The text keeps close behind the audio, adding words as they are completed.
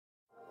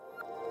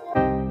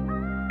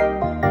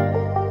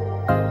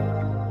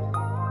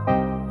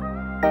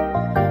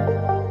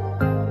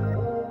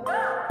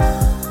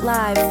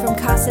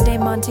Casa de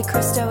Monte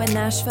Cristo in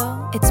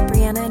Nashville, it's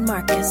Brianna and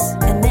Marcus,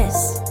 and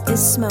this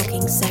is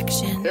Smoking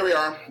Section. Here we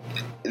are.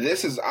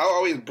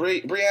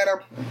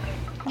 Brianna.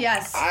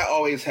 Yes. I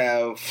always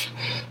have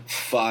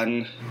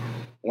fun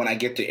when I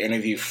get to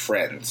interview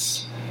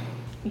friends.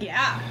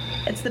 Yeah,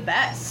 it's the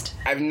best.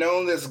 I've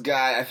known this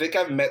guy. I think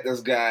I've met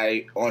this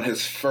guy on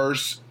his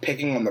first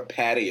Picking on the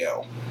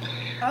Patio.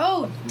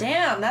 Oh,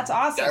 damn, that's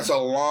awesome. That's a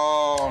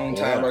long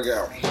time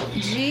ago.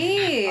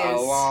 Jeez.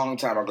 A long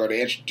time ago. They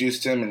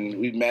introduced him, and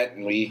we met,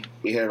 and we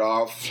hit it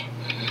off.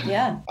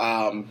 Yeah.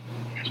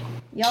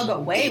 Y'all go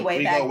way back.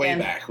 We go way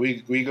back.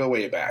 We go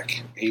way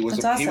back. He was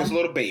a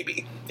little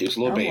baby.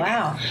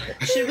 Wow.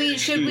 Should we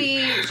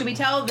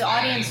tell the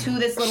audience who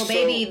this little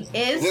baby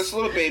is? This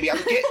little baby, I'm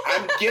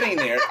getting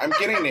there. I'm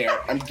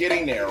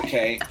getting there.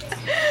 Okay.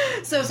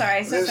 So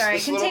sorry. This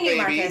Continue,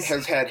 little baby Marcus.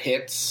 has had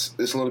hits.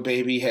 This little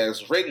baby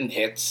has written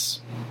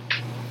hits.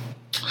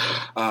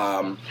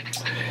 And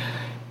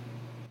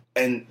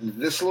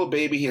this little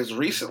baby has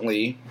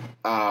recently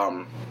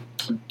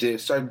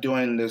started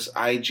doing this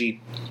IG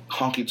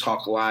Honky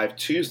Talk Live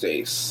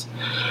Tuesdays,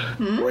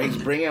 where he's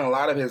bringing a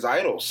lot of his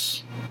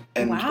idols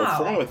and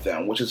perform with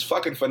them, which is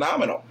fucking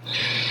phenomenal.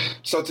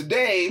 So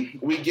today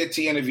we get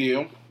to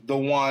interview the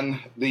one,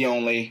 the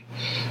only,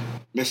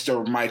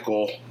 Mr.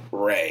 Michael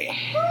Ray.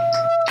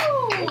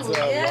 What's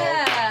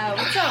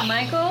up,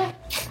 Michael?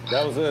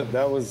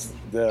 That was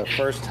the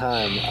first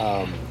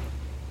time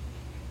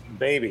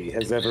Baby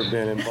has ever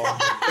been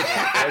involved in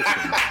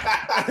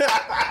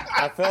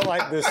I felt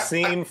like the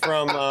scene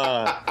from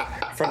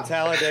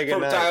Talladega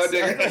Nights.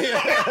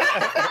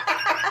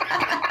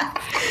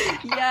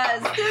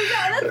 Yes.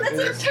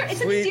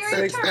 It's Sweet an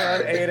endearing 6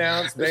 pound, 8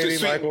 ounce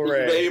baby Michael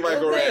Ray. Baby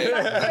Michael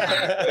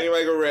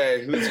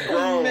Ray. Who's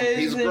grown. Amazing.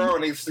 He's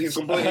grown. He's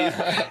completely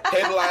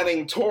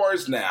headlining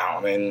tours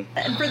now. And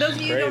for those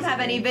of you who don't have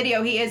any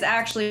video, he is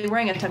actually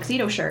wearing a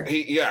tuxedo shirt.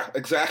 Yeah,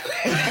 exactly.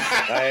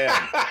 I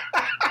am.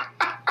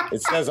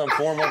 It says I'm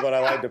formal, but I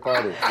like to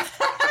party.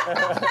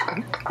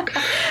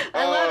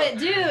 I love it.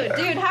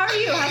 Dude, how are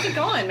you? How's it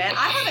going, man?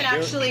 I haven't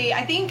actually,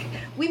 I think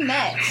we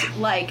met,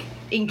 like,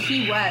 in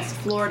Key West,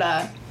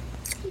 Florida.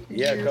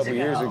 Yeah, a couple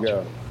years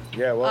ago.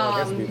 Yeah, well, I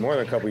guess it'd be more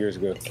than a couple years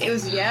ago. It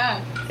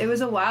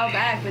was a while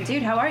back. But,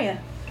 dude, how are you?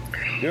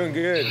 Doing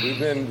good. We've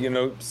been,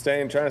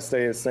 trying to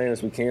stay as sane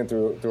as we can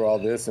through all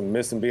this and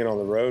missing being on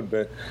the road,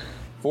 but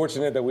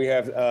fortunate that we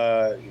have,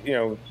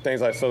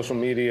 things like social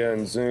media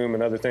and Zoom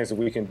and other things that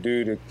we can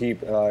do to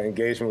keep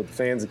engagement with the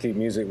fans and keep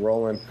music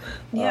rolling.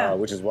 Yeah.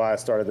 Which is why I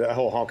started that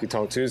whole Honky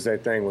Tonk Tuesday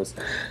thing. I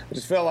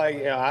just felt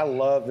like, I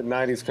love the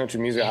 90s country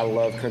music. I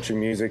love country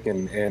music,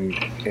 and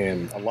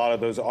a lot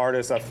of those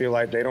artists, I feel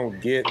like they don't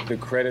get the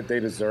credit they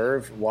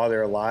deserve while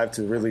they're alive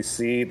to really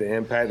see the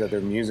impact that their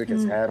music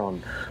has had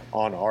on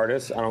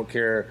artists. I don't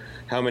care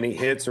how many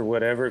hits or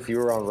whatever. If you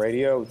were on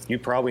radio, you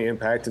probably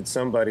impacted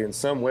somebody in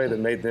some way that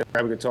made them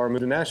grab a guitar and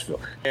move to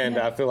Nashville. And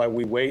I feel like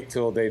we wait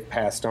till they've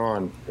passed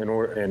on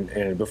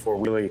and before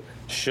we really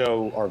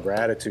show our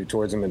gratitude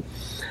towards them.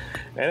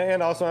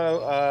 And also,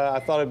 I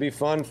thought it'd be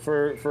fun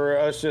for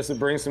us just to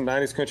bring some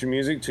 90s country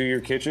music to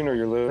your kitchen or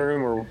your living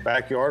room or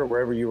backyard or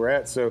wherever you were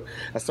at. So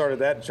I started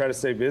that to try to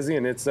stay busy,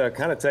 and it's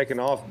kind of taken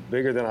off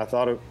bigger than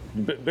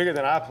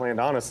I planned,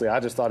 honestly. I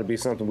just thought it'd be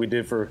something we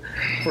did for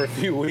a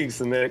few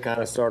weeks, and then it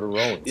kind of started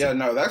rolling. Yeah,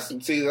 no,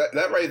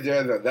 that right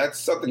there, that's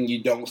something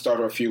you don't start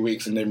for a few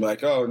weeks and then be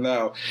like, oh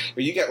no.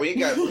 When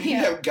you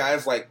have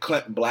guys like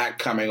Clint Black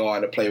coming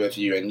on to play with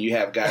you, and you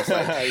have guys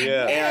like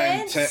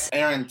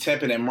Aaron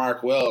Tippin and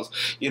Mark Wells,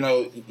 you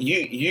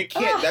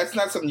can't. That's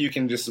not something you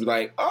can just be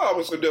like, oh, I'm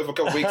just gonna do it for a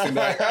couple weeks and be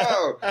like,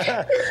 oh,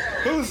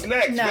 who's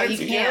next? No, Vince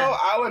Gill,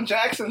 Alan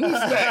Jackson, who's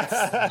next?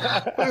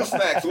 Who's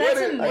next? What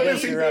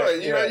is he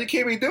doing? You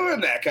can't be doing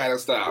that kind of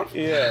stuff.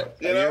 Yeah,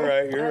 you're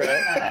right.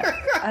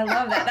 I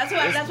love that. That's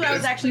what I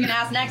was actually gonna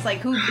ask next. Like,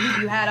 who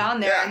you had on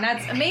there, and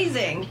that's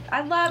amazing.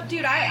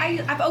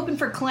 I've opened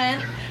for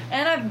Clint,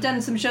 and I've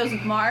done some shows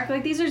with Mark.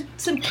 Like, these are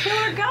some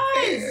killer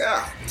guys.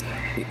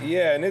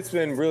 Yeah, and it's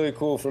been really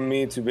cool for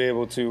me to be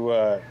able to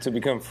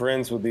become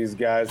friends with these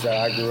guys that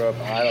I grew up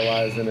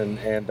idolizing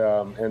and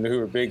who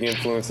are big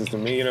influences to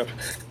me.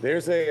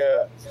 There's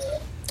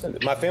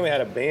my family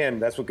had a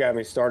band. That's what got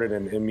me started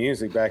in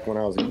music back when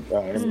I was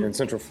in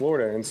Central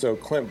Florida. And so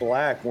Clint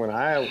Black, when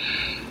I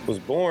was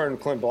born,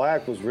 Clint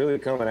Black was really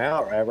coming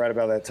out right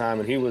about that time.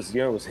 And he was,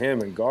 it was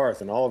him and Garth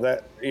and all of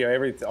that,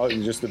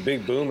 just the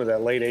big boom of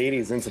that late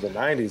 80s into the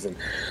 90s.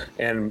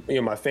 And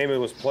my family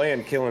was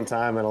playing Killing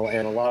Time and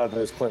a lot of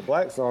those Clint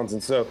Black songs.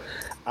 And so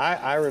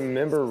I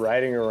remember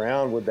riding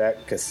around with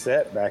that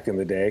cassette back in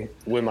the day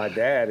with my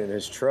dad in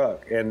his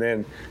truck. And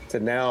then to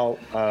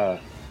now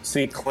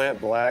see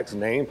Clint Black's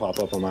name pop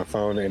up on my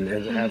phone and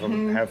have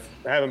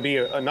him be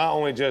not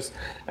only just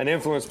an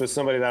influence, but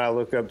somebody that I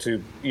look up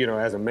to,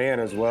 as a man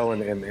as well,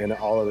 and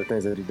all of the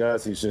things that he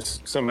does. He's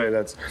just somebody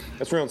that's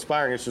real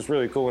inspiring. It's just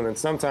really cool. And then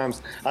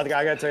sometimes I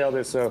got to tell y'all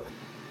this. So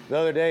the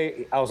other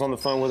day I was on the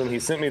phone with him. He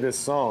sent me this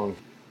song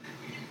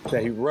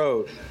that he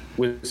wrote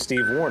with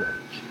Steve Wariner.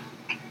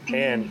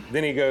 And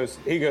then he goes,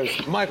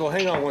 Michael,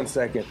 hang on one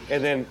second.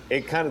 And then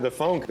the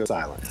phone goes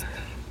silent.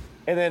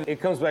 And then it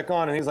comes back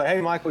on, and he's like,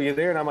 hey, Michael, you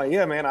there? And I'm like,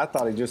 yeah, man, I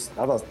thought,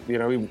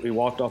 he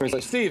walked off. He's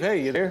like, Steve,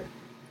 hey, you there?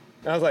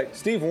 And I was like,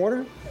 Steve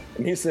Warner?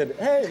 And he said,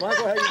 hey,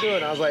 Michael, how you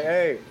doing? I was like,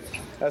 hey.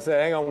 I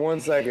said, hang on one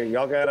second.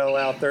 Y'all got to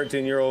allow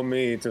 13-year-old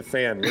me to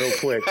fan real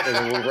quick. And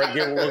then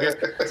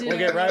we'll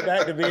get right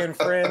back to being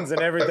friends, and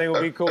everything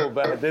will be cool.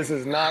 But this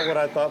is not what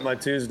I thought my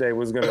Tuesday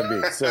was going to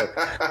be. So,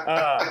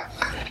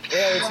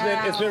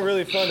 it's been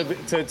really fun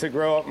to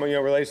grow up,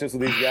 relationships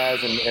with these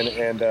guys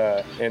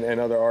and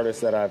other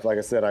artists that I've, like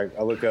I said, I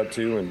look up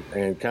to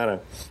and kind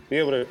of be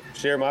able to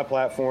share my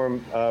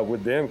platform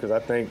with them, because I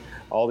think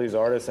all these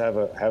artists have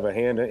a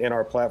hand in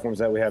our platforms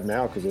that we have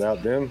now, because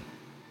without them,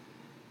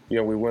 we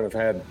wouldn't have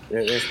had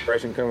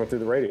inspiration coming through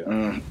the radio.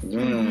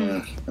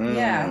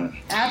 Yeah,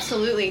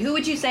 absolutely. Who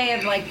would you say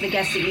of like the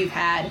guests that you've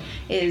had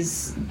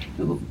is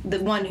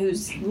the one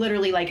who's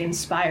literally like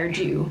inspired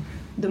you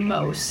the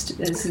most?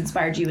 Has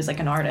inspired you as like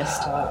an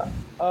artist?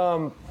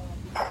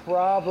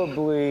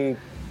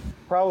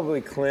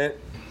 Probably Clint,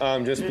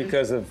 just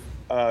because of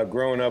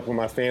growing up with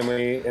my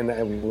family, and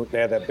they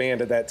had that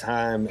band at that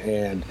time,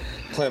 and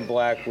Clint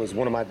Black was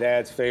one of my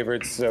dad's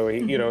favorites. So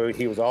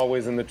he was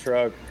always in the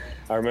truck.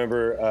 I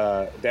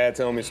remember Dad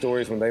telling me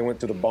stories when they went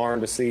to the barn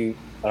to see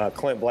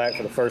Clint Black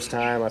for the first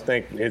time. I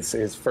think it's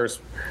his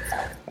first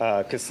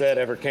cassette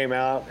ever came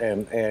out,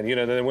 and then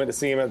they went to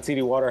see him at the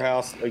TD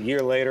Waterhouse a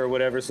year later or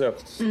whatever. So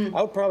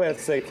I would probably have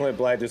to say Clint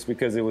Black, just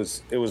because it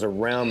was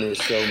around me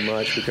so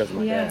much because of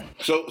my dad.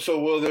 So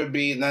will there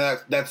be now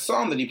that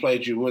song that he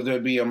played you? Will there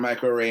be a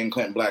Michael Ray and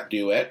Clint Black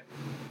duet?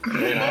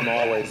 Man, I'm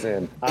always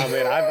in. I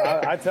mean,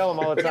 I tell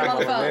them all the time.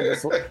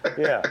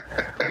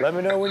 Let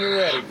me know when you're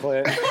ready,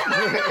 Clint.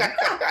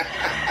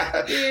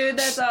 Dude,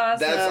 that's awesome.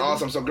 That's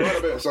awesome. So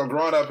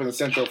growing up in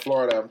Central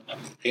Florida,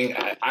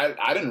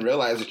 I didn't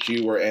realize that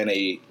you were in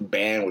a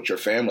band with your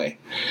family.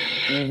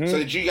 Mm-hmm. So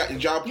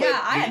did y'all play?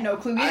 Yeah, I had no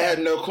clue. I had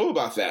no clue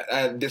about that.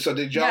 So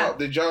did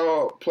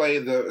y'all play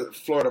the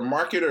Florida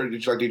market, or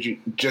did you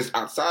just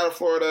outside of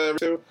Florida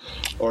too,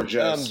 or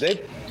just?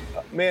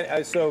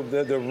 So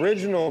the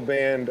original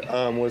band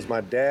was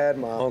my dad,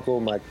 my uncle,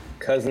 my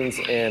cousins,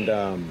 and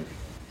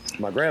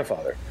my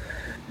grandfather.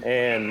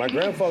 And my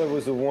grandfather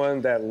was the one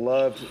that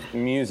loved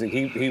music.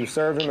 He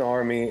served in the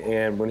Army,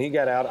 and when he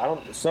got out,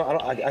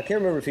 I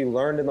can't remember if he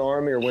learned in the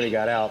Army or when he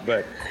got out,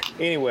 but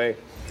anyway,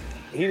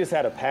 he just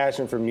had a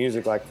passion for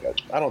music like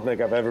I don't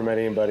think I've ever met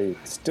anybody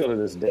still to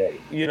this day.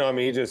 He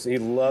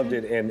loved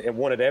it and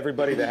wanted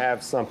everybody to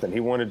have something.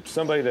 He wanted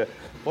somebody to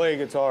play a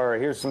guitar,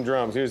 here's some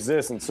drums, here's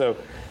this. And so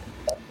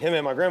him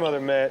and my grandmother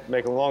met.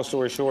 Make a long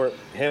story short,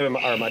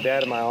 my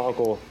dad and my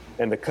uncle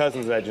and the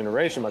cousins of that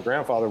generation, my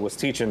grandfather was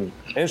teaching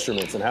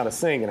instruments and how to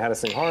sing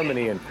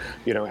harmony, and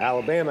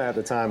Alabama at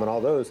the time and all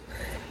those.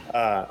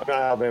 Not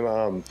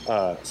Alabama,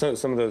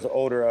 some of those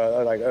older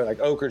like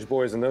Oak Ridge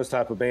Boys and those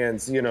type of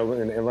bands, and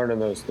learning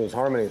those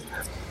harmonies.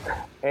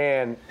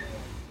 And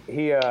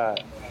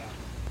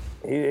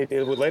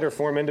it would later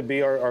form into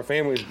be our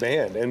family's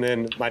band. And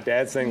then my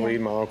dad sang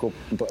lead, my uncle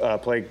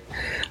played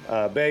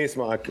bass,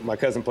 my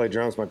cousin played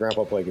drums, my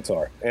grandpa played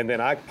guitar. And then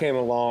I came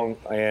along,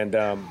 and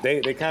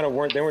they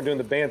weren't doing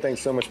the band thing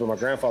so much, but my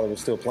grandfather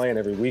was still playing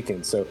every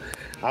weekend. So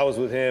I was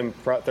with him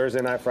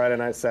Thursday night, Friday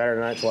night,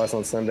 Saturday night, twice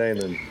on Sunday,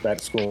 and then back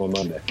to school on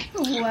Monday.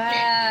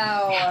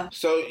 Wow.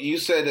 So you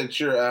said that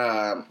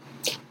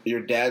your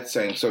dad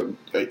sang, so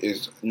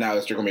is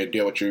there going to be a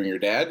deal with you and your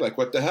dad? Like,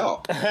 what the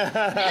hell?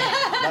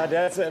 My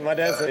dad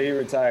said he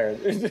retired.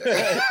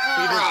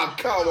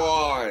 Come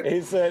on.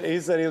 He said he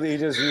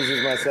just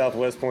uses my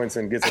Southwest points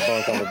and gets a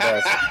bunk on the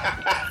bus.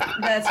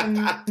 That's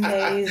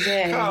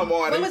amazing. Come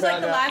on. When was like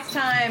the last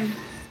time?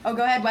 Oh,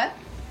 go ahead. What?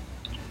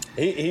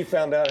 He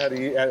found out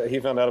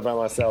about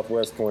my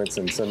Southwest points,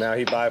 and so now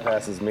he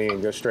bypasses me and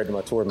goes straight to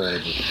my tour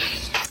manager.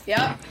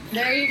 Yep,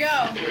 there you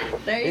go.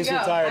 He's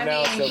retired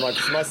now, so my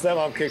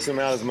stepmom kicks him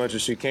out as much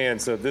as she can.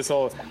 So this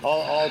whole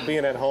all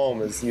being at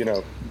home is,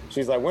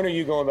 she's like, when are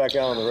you going back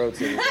out on the road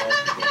to?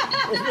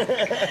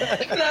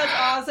 That's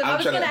awesome. I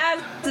was going to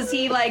ask, does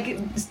he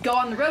go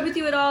on the road with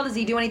you at all? Does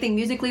he do anything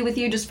musically with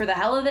you just for the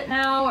hell of it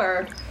now,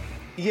 or?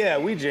 Yeah,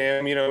 we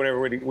jam, whenever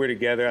we're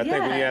together. I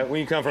think when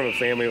you come from a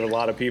family of a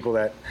lot of people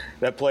that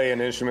play an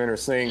instrument or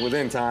sing,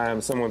 within time,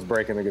 someone's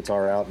breaking the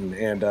guitar out.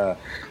 And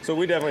so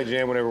we definitely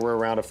jam whenever we're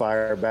around a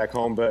fire back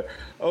home. But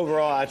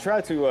overall, I try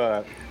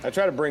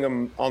to bring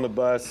him on the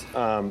bus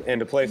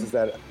into places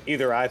that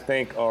either I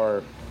think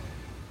are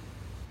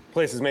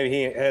places maybe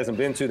he hasn't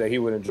been to that he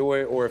would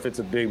enjoy, or if it's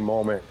a big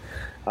moment,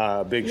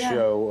 big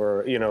show,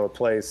 or a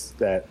place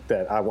that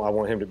I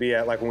want him to be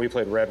at. Like when we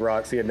played Red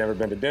Rocks, he had never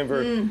been to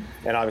Denver and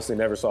obviously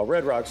never saw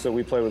Red Rocks, so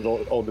we played with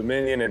Old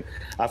Dominion, and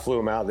I flew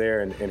him out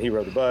there, and he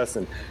rode the bus,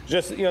 and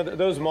just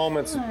those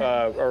moments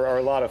are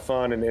a lot of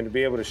fun, and to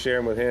be able to share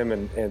them with him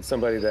and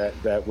somebody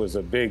that was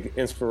a big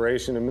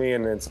inspiration to me,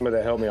 and then somebody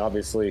that helped me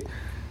obviously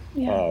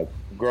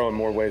grow in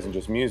more ways than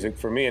just music.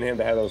 For me and him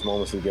to have those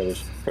moments together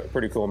is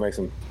pretty cool. Makes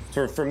them,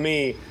 for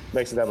me,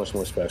 makes it that much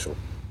more special.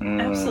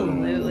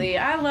 Absolutely.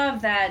 I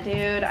love that,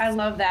 dude. I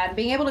love that.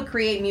 Being able to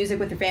create music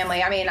with your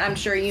family. I mean, I'm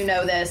sure you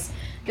know this.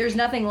 There's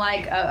nothing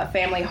like a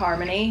family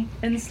harmony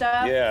and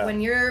stuff. Yeah. When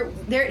you're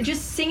there,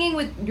 just singing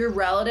with your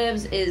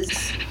relatives is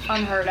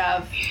unheard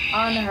of.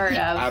 Unheard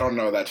of. I don't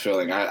know that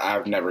feeling.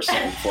 I've never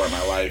sang before in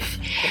my life.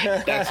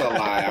 That's a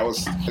lie. I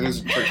was in a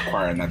church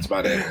choir, and that's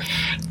about it.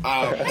 Look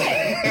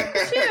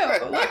at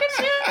you. Look at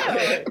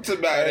you. That's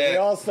about it. We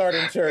all start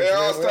in church. They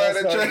all start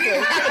in church.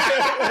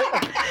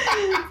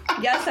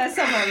 Yes, that's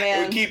somewhere,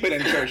 man. We keep it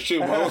in church too.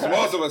 Most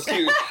of us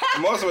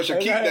should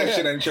keep that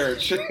shit in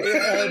church.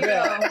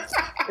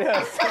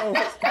 Yeah, so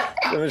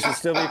we should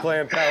still be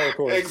playing power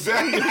chords.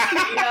 Exactly.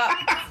 Yeah.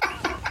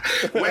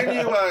 When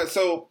you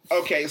so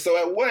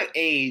at what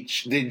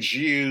age did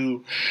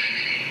you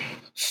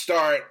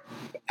start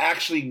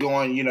actually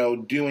going,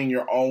 doing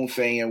your own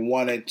thing and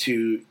made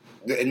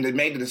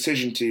the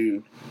decision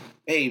to,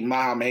 hey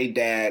mom, hey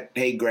dad,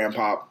 hey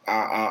grandpa,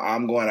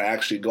 I'm going to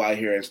actually go out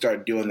here and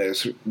start doing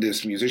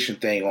this musician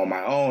thing on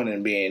my own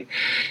and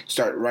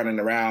start running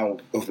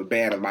around with a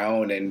band of my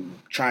own and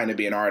trying to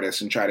be an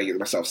artist and try to get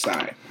myself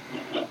signed?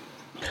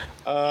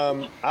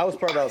 I was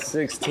probably about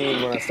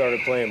 16 when I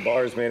started playing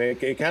bars, man.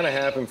 It kind of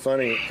happened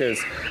funny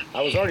because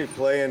I was already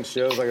playing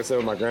shows, like I said,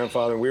 with my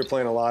grandfather. And we were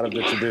playing a lot of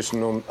the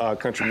traditional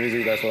country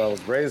music. That's what I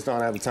was raised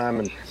on at the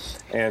time,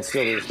 and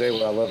still to this day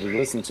what I love to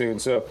listen to.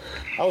 And so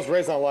I was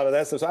raised on a lot of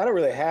that stuff. So I don't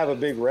really have a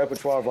big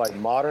repertoire of like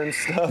modern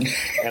stuff.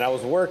 And I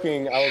was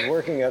working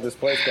at this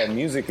place called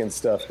Music and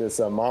Stuff, this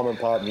mom and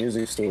pop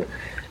music store.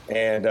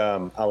 And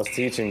I was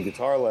teaching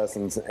guitar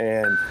lessons,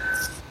 and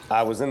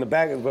I was in the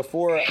back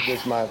before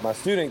my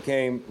student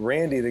came.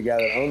 Randy, the guy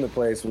that owned the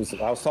place, I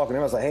was talking to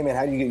him. I was like, "Hey man,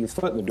 how do you get your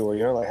foot in the door?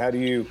 Like how do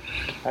you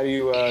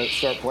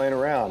start playing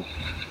around?"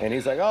 And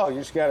he's like, "Oh, you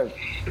just gotta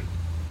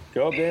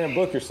go up there and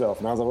book yourself."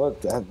 And I was like,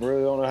 "What? I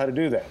really don't know how to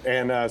do that."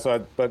 And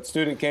but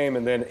student came,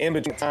 and then in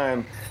between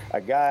time, a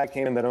guy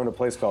came in that owned a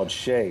place called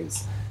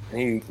Shays, and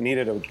he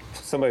needed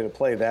somebody to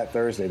play that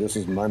Thursday. This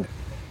was Monday,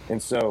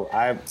 and so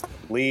I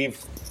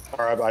leave.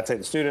 Or I take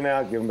the student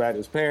out, give him back to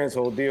his parents,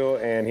 whole deal,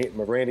 and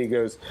Randy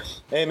goes,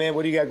 "Hey man,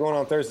 what do you got going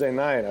on Thursday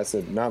night?" I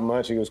said, "Not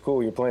much." He goes,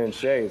 "Cool, you're playing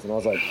Shays." And I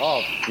was like,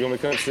 "Oh, you want me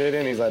to come sit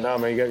in?" He's like, "No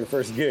man, you got your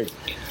first gig."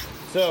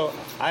 So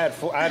I had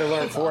to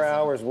learn 4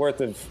 hours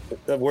worth of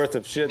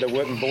shit that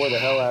wouldn't bore the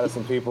hell out of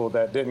some people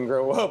that didn't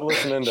grow up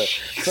listening to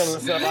some of the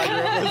stuff I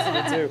grew up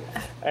listening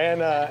to,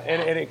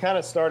 and it kind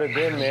of started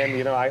then,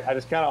 man. I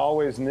just kind of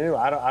always knew.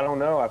 I don't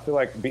know. I feel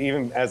like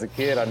even as a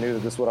kid, I knew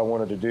that this is what I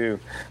wanted to do.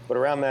 But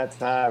around that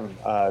time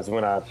is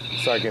when I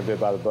started getting bit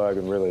by the bug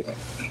and really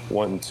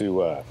wanting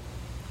to.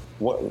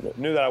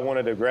 Knew that I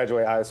wanted to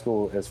graduate high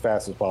school as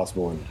fast as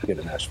possible and get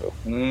to Nashville.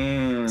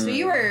 So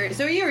you were a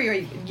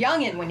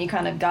youngin' when you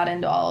kind of got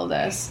into all of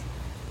this.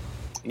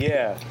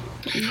 Yeah.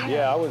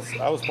 I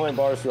was playing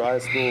bars through high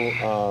school,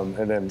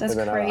 and then out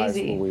of high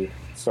school we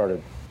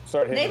started.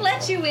 They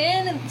let you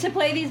in to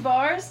play these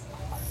bars?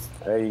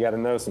 Hey, you got to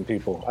know some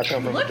people. I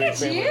come from Look a big at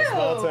family you. in a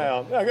small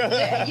town.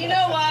 You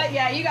know what?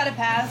 Yeah, you got to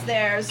pass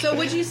there. So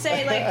would you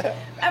say, like,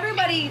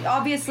 everybody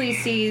obviously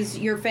sees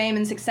your fame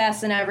and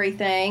success and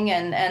everything,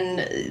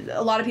 and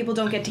a lot of people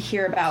don't get to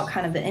hear about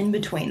kind of the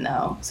in-between,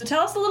 though. So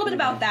tell us a little bit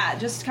about that.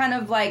 Just kind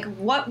of like,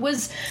 what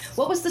was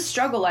the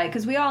struggle like?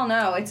 Because we all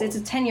know it's a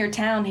 10-year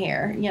town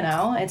here,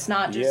 It's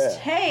not just,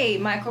 hey,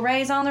 Michael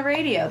Ray's on the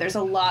radio. There's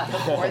a lot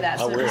before that.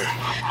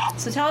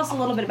 So tell us a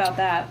little bit about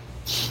that.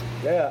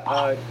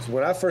 Yeah,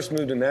 when I first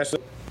moved to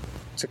Nashville,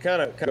 to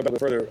kind of go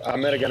further, I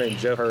met a guy named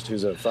Jeff Hurst,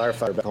 who's a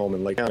firefighter back home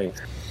in Lake County.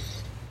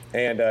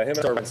 And him and I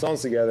started writing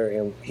songs together,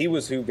 and he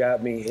was who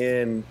got me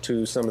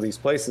into some of these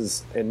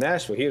places in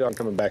Nashville. He had already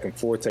coming back and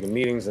forth, taking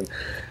meetings, and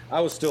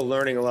I was still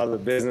learning a lot of the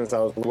business. I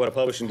was what a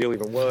publishing deal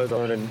even was,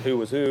 learning who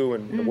was who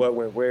and what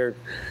went where.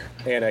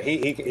 And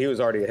he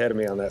was already ahead of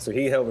me on that, so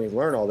he helped me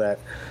learn all that.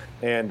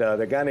 And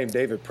the guy named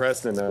David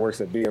Preston that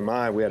works at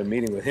BMI, we had a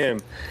meeting with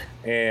him,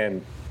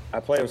 and I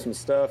played him some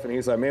stuff, and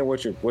he's like, "Man,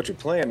 what you're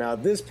playing?" Now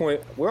at this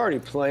point, we're already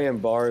playing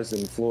bars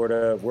in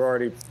Florida. We're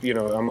already,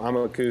 I'm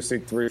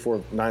acoustic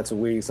 3-4 nights a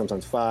week,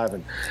 sometimes 5,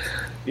 and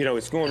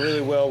it's going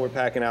really well. We're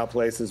packing out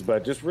places,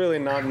 but just really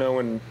not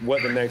knowing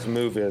what the next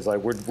move is.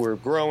 Like we're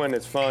growing,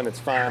 it's fun, it's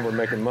fine, we're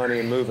making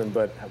money and moving,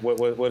 but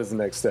what is the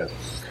next step?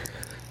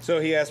 So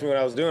he asked me what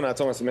I was doing. I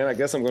told him, I said, "Man, I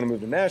guess I'm going to move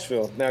to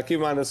Nashville." Now keep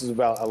in mind, this was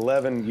about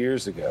 11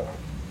 years ago,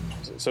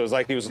 so it's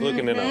like he was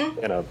looking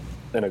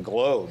in a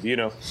globe,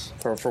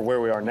 for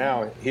where we are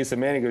now. He said,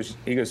 "Man," he goes,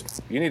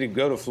 "You need to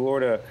go to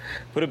Florida,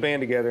 put a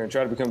band together, and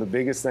try to become the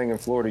biggest thing in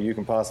Florida you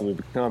can possibly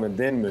become, and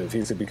then move."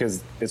 He said,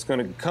 "Because it's going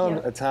to come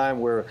a time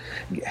where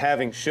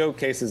having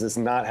showcases is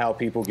not how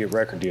people get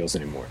record deals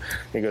anymore."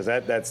 He goes,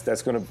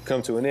 that's going to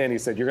come to an end. He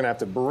said, "You're going to have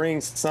to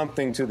bring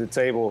something to the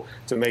table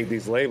to make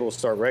these labels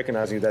start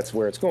recognizing you. That's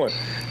where it's going."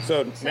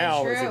 So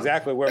now it's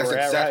exactly where we're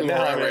at right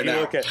now.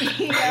 You look at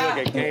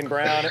Kane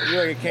Brown, you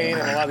look at Kane,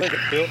 and a lot of people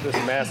built this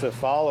massive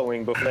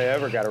following before they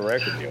ever got a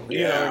record deal,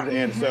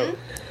 and so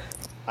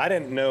I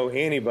didn't know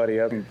anybody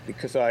of them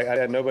because I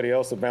had nobody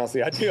else to bounce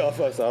the idea off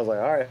of. So I was like,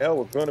 all right, hell,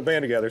 we're putting a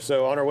band together.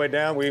 So on our way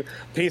down, we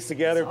pieced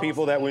together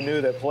people that we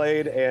knew that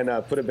played and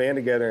put a band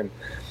together. And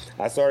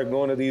I started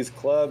going to these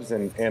clubs,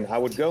 and I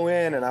would go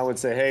in and I would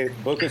say, hey,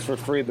 book us for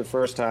free the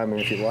first time,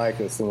 and if you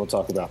like us, then we'll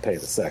talk about pay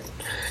the second.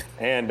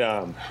 And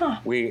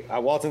I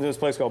walked into this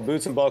place called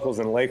Boots and Buckles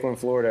in Lakeland,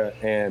 Florida,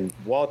 and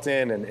walked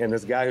in, and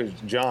this guy who's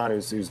John,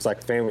 who's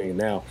like family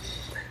now,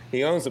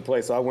 he owns the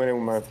place. So I went in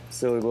with my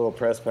silly little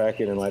press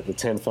packet and like the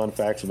 10 fun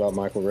facts about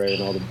Michael Ray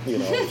and all the, you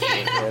know, all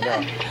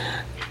the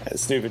and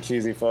stupid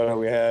cheesy photo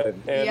we had,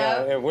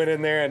 and went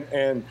in there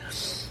and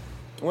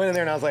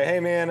I was like, hey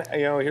man,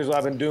 you know, here's what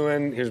I've been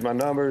doing. Here's my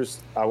numbers.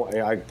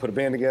 I put a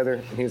band together.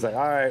 And he's like,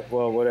 all right,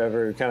 well,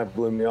 whatever. It kind of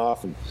blew me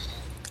off. And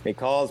he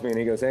calls me and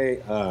he goes, hey,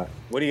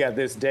 what do you got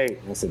this date?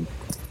 And I said,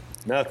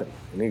 nothing.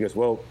 And he goes,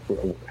 well,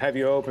 have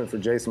you open for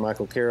Jason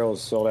Michael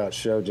Carroll's sold out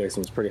show?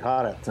 Jason was pretty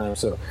hot at the time,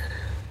 so.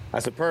 I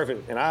said,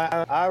 perfect. And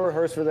I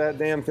rehearsed for that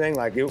damn thing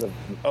like it was the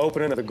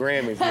opening of the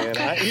Grammys, man.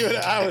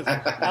 I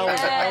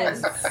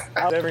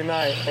was every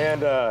night.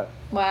 And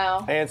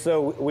wow. And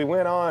so we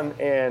went on,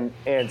 and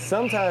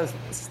sometimes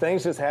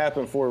things just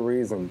happen for a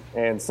reason.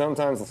 And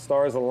sometimes the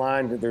stars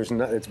aligned.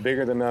 It's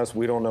bigger than us.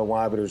 We don't know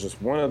why, but it was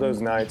just one of those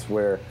nights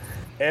where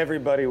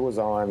everybody was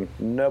on.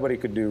 Nobody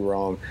could do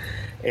wrong.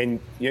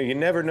 And you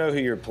never know who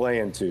you're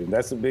playing to.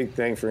 That's the big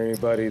thing for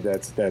anybody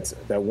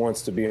that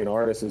wants to be an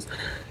artist. Is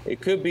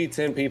it could be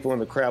 10 people in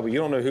the crowd, but you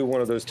don't know who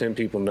one of those 10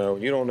 people know.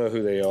 You don't know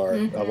who they are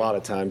a lot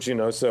of times, you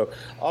know. So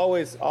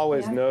always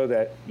know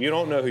that you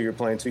don't know who you're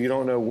playing to. You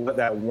don't know what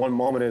that one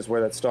moment is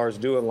where that stars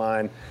do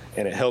align,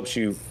 and it helps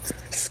you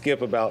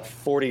skip about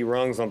 40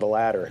 rungs on the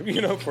ladder, you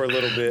know, for a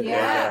little bit.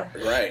 Yeah.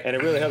 Right. And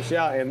it really helps you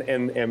out.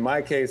 And in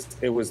my case,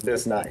 it was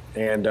this night.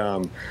 And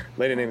a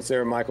lady named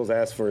Sarah Michaels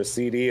asked for a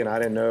CD, and I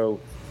didn't know.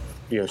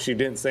 You know, she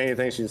didn't say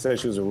anything. She said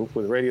she was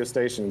with a radio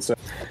station. So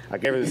I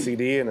gave her the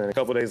CD, and then a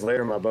couple of days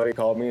later, my buddy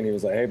called me, and he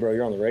was like, hey, bro,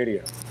 you're on the radio.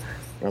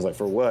 And I was like,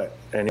 for what?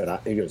 And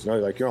he goes, no,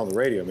 like, you're on the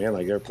radio, man.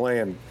 Like, they're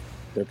playing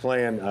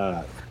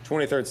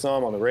 23rd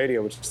Psalm on the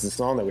radio, which is the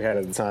song that we had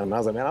at the time. And I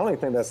was like, man, I don't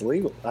even think that's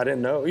legal. I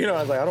didn't know. You know,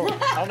 I was like, I don't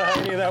know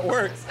how any of that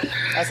works.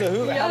 I said,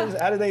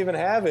 how did they even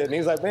have it? And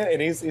he's like, man,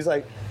 and he's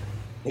like,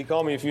 he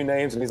called me a few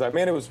names, and he's like,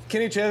 man, it was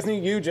Kenny Chesney,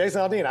 you,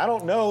 Jason Aldean. I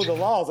don't know the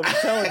laws. I'm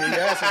just telling you, you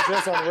asked us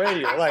just on the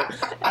radio. Like,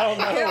 I don't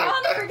know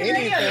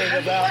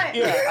anything about,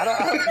 I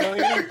don't know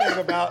anything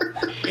about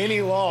any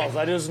laws.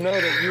 I just know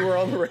that you were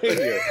on the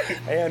radio.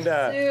 And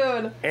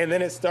and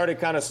then it started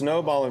kind of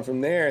snowballing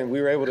from there, and we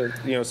were able to,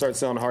 you know, start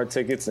selling hard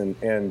tickets.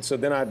 And so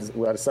then I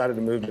decided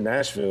to move to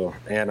Nashville,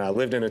 and I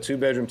lived in a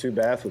 2-bedroom,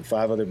 2-bath with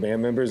 5 other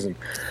band members. And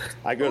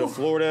I'd go to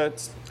Florida.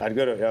 I'd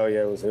go to,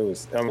 it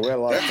was, I mean, we had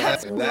a lot of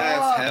time.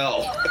 That's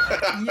hell.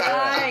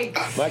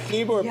 Yikes. My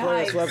keyboard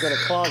player slept in a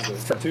closet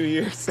for 2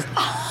 years.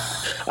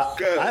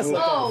 I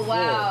slept on the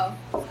floor.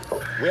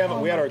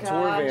 We had our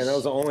tour van. That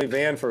was the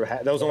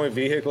only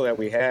vehicle that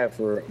we had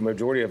for a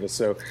majority of us.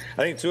 So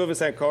I think 2 of us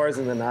had cars,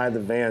 and then I had the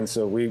van.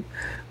 So we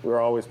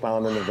were always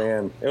piling in the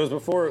van. It was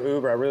before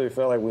Uber. I really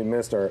felt like we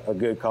missed a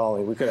good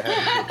calling. We could have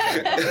had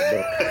a good time.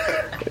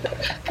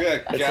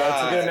 Good God.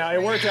 It's good now.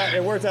 It worked out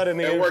in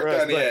the end. It worked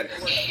out in the end.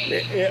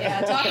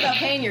 Yeah, talk about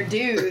paying your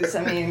dues.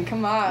 I mean,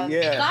 come on.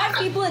 Yeah. 5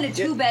 people in a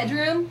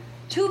 2-bedroom.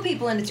 2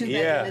 people in a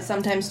 2-bedroom is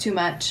sometimes too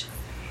much.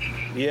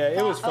 Yeah,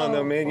 it was fun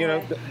though, man. You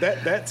know,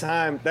 that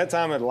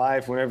time in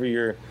life, whenever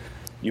you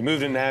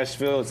move to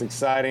Nashville, it's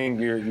exciting.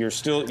 You're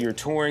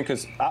touring,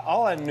 because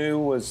all I knew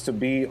was to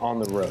be on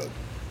the road.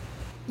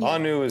 All I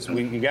knew is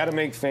you got to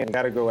make fans,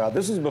 got to go out.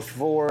 This was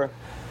before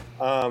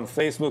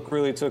Facebook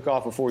really took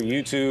off, before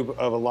YouTube,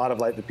 of a lot of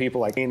like the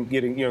people like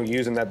getting, you know,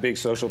 using that big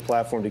social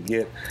platform to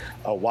get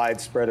a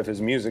widespread of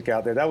his music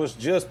out there. That was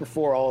just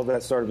before all of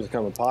that started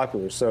becoming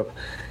popular. So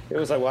it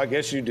was like, well, I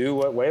guess you do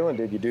what Waylon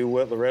did. You do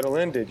what Loretta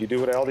Lynn did. You do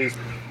what all these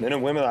men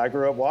and women I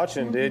grew up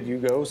watching did. You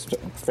go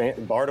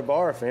bar to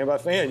bar, fan by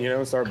fan, you know,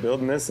 and start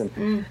building this.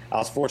 And I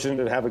was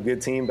fortunate to have a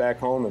good team back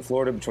home in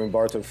Florida between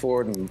Bartow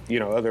Ford and, you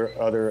know,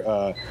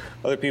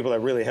 other people that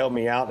really helped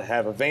me out to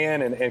have a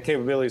van and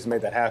capabilities to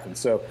make that happen.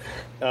 So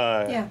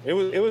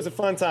it was a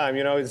fun time.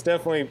 You know, it's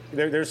definitely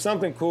there's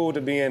something cool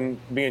to being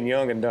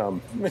young and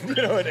dumb, you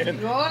know,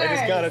 and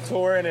just kind of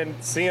touring and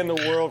seeing the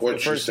world for the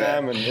first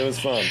time, and it was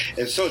fun.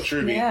 It's so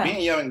true.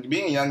 Being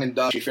young and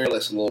dumb, you're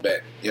fearless a little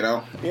bit, you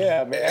know.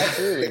 Yeah, man,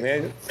 absolutely,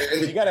 man.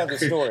 You gotta have the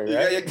story,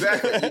 right? Yeah,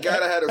 exactly. You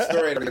gotta have the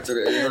story in order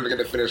to get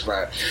to the finish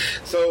line.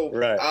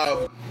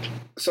 So,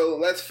 so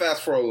let's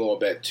fast forward a little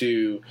bit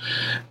to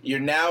you're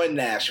now in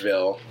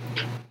Nashville.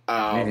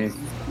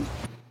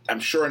 I'm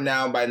sure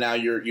by now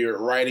you're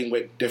writing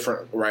with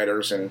different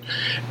writers and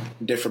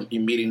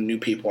you're meeting new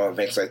people and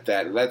things like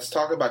that. Let's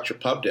talk about your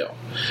pub deal,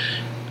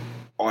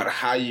 on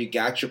how you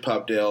got your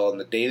pub deal and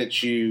the day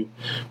that you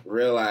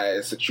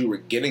realized that you were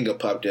getting a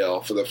pub deal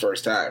for the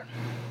first time.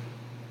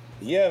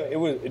 Yeah, it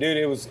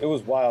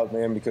was wild,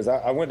 man, because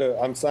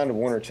I'm signed to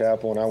Warner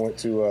Chappell, and I went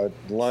to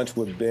lunch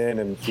with Ben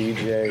and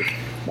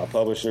PJ, my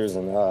publishers,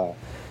 and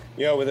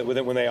you know, with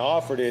it, when they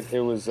offered it, it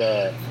was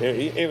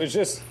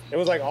just it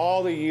was like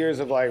all the years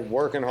of like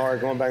working hard,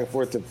 going back and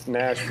forth to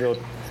Nashville,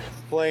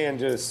 playing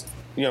just,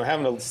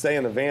 having to stay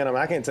in the van.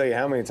 I can't tell you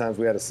how many times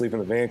we had to sleep in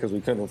the van because we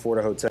couldn't afford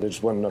a hotel. There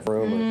just wasn't enough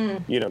room.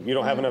 And, you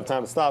don't have enough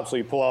time to stop, so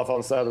you pull off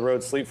on the side of the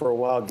road, sleep for a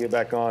while, get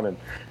back on, and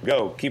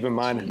go. Keep in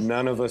mind,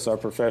 none of us are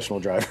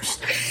professional drivers.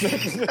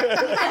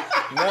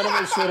 None of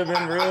us should have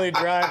been really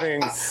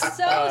driving.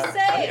 So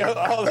safe.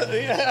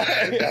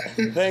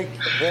 Thank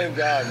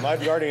God. My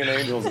guardian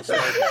angels are safe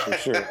for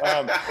sure.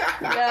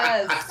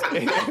 Yes.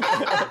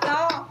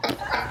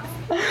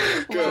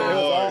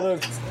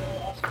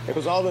 It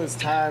was all those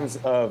times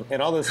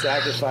and all those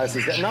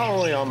sacrifices that not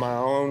only on my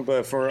own,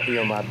 but for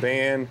my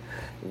band,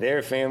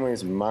 their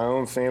families, my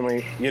own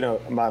family,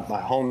 my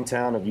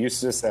hometown of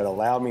Eustis that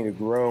allowed me to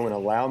grow and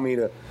allowed me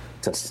to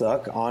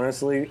suck,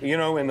 honestly,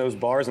 in those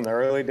bars in the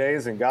early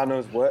days, and God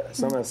knows what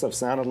some of that stuff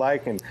sounded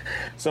like, and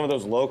some of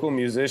those local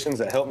musicians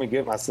that helped me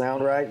get my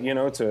sound right,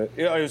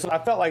 I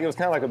felt like it was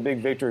kind of like a big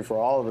victory for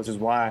all of us, is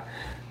why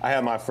I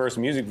had my first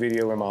music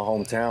video in my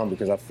hometown,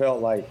 because I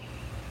felt like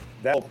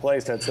that whole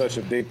place had such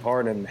a big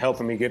part in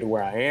helping me get to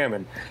where I am.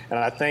 And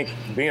I think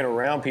being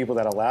around people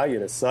that allow you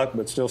to suck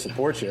but still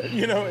support you,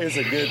 is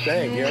a good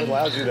thing. It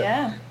allows you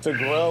to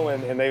grow,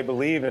 and they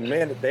believe. And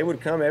man, they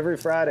would come every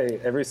Friday,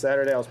 every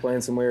Saturday I was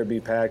playing somewhere, it'd be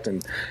packed,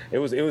 and it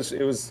was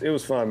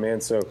fun, man.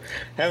 So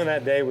having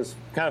that day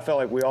kind of felt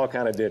like we all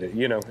kind of did it,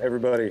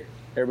 everybody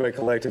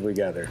collectively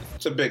gathered.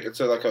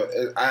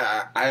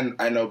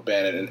 I know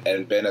Ben,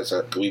 and Ben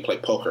we play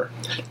poker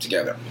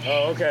together.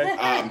 Oh, okay.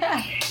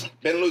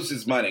 Ben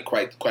loses money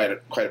quite a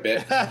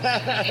bit.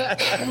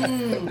 That's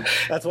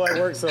why he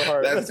works so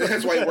hard.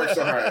 That's why he works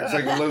so hard. It's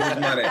like he loses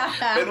money.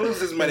 Ben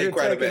loses money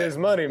quite a bit. His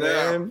money,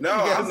 man. No,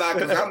 I'm not,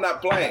 because I'm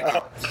not playing.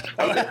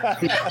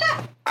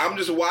 I'm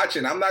just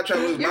watching. I'm not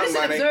trying to lose my money. You're just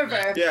an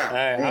observer.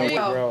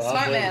 Yeah.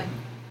 Smart man.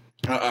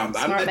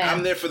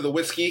 I'm there for the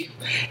whiskey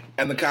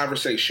and the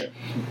conversation.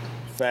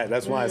 Fact.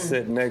 That's why I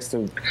sit next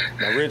to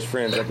my rich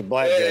friends at the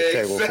blackjack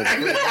table.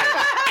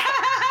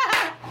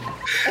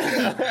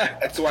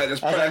 That's why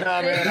this. I was like,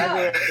 nah, man.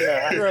 I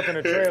grew up in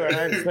a trailer, and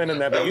I ain't spending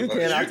that. But you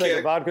can. I'll take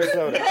a vodka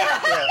soda.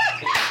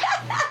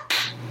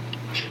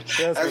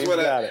 Yeah.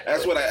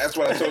 That's what I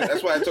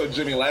told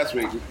Jimmy last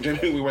week.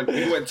 Jimmy, we went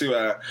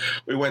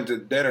to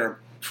dinner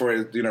for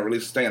his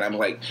release of Stain. I'm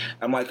like,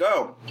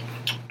 oh,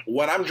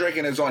 what I'm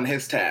drinking is on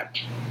his tab.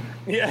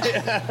 Yeah.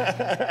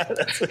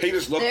 He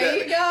just looked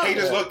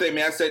at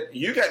me. I said,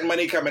 "You got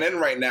money coming in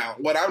right now.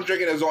 What I'm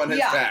drinking is on his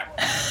tab."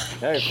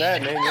 Hey,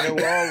 fat man,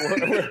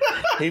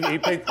 he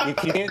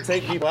can't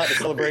take people out to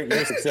celebrate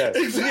your success.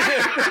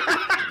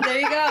 There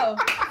you go.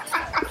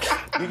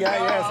 You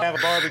guys have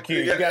a barbecue.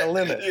 You got a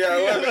limit. You got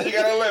a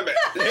limit.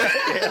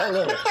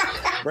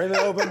 Bring the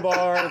open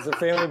bar. It's a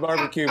family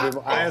barbecue.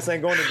 But I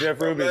ain't going to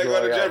Jeff Ruby's. I ain't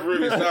going to Jeff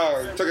Ruby's.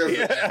 No, took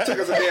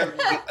us a damn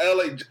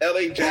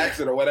LA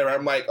Jackson or whatever.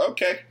 I'm like,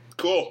 okay,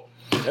 cool.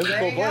 That's a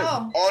cool place.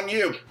 On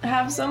you.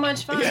 Have so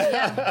much fun.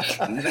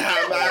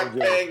 Not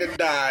paying a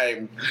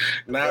dime.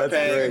 Not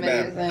paying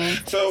a dime.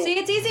 So, see,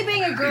 it's easy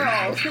being a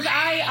girl because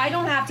I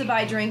don't have to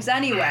buy drinks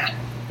anywhere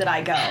that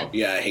I go.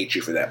 Yeah, I hate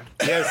you for that.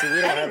 Yeah, so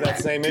we don't have that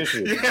same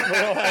issue.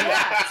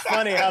 It's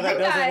funny how that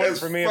doesn't work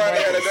for me. It's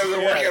funny how that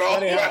doesn't work at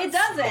all. It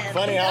doesn't.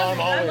 Funny how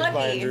I'm always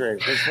buying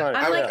drinks. It's funny.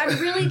 I'm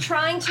really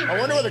trying to. I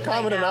wonder what the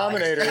common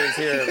denominator is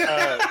here.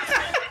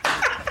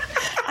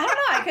 I don't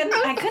know.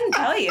 I couldn't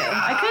tell you.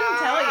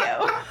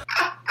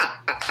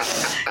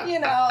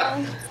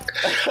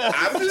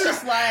 I'm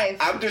just life.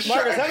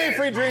 Marcus, how many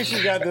free drinks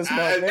you got this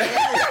month, man?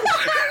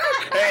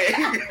 Hey,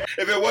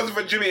 if it wasn't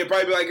for Jimmy, it'd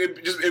probably be like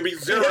it'd be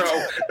zero.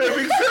 It'd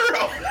be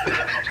zero.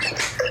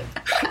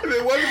 If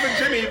it wasn't for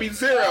Jimmy, it'd be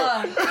zero.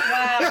 Wow.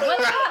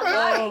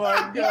 Oh my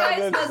God, you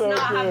guys must not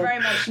have very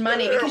much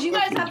money because you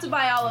guys have to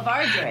buy all of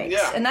our drinks.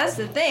 Yeah. And that's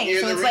the thing. Here's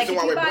so it's the like if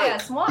reason you why buy we're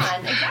us one,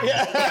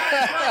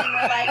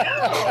 we're like,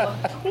 oh,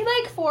 we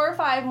like 4 or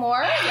 5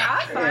 more. Yeah,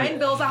 fine.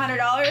 Bill's $100.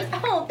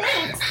 Oh,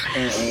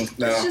 thanks.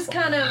 No. It's just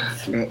kind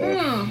of.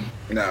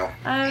 No.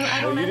 I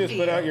don't you just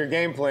put out your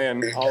game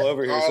plan all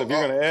over here. So if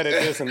you're going to edit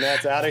this and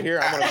that's out of here,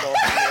 I'm going to call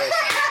somebody else.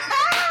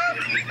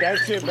 That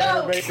shit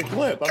better make the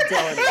clip. I'm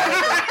telling you.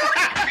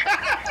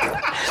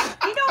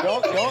 Your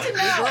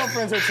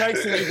girlfriends are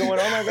texting you going,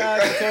 oh my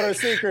God, you told her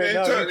secret.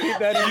 No, you keep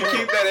that in there. You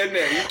keep that in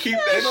there. You keep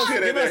that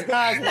shit in there. Give us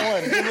guys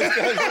one.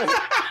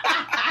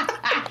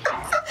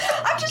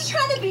 I'm just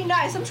trying to be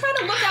nice. I'm trying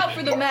to look out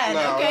for the men,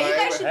 okay? You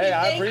guys should be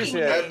thanking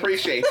me. I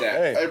appreciate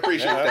that. I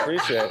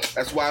appreciate it.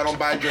 That's why I don't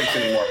buy drinks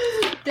anymore.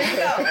 There you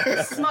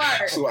go.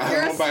 Smart. So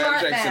I don't buy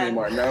drinks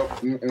anymore. No.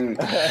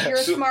 You're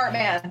a smart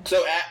man.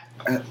 So,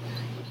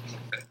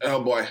 oh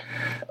boy.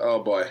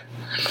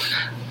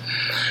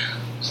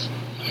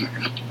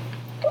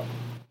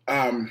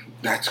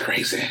 That's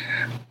crazy.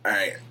 All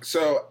right.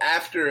 So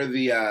after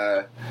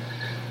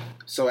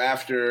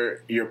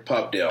your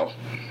pub deal,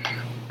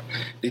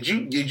 did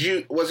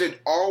you was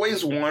it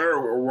always one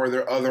or were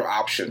there other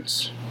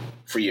options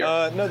for you?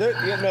 No,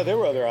 there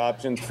were other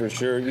options for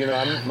sure. You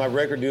know, my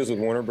record deals with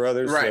Warner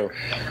Brothers, right.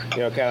 So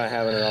you know, kind of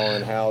having it all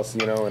in house.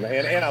 You know, and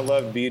I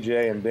love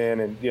BJ and Ben,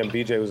 and you know,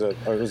 BJ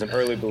was an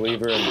early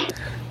believer,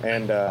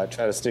 and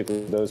try to stick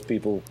with those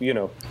people. You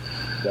know,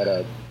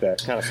 that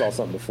kind of saw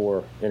something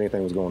before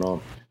anything was going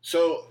on.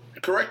 So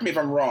correct me if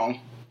I'm wrong,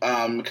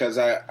 because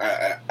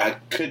I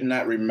could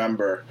not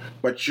remember,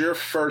 but your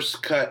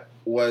first cut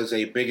was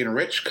a Big and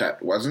Rich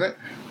cut, wasn't it?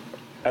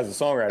 As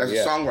a songwriter, As a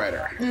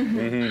songwriter. Mm-hmm.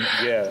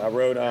 Mm-hmm. Yeah, I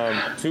wrote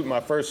my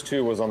first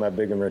two was on that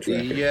Big and Rich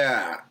record.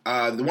 Yeah.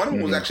 The one of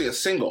them was actually a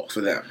single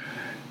for them.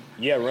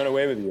 Yeah, Run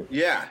Away With You.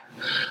 Yeah.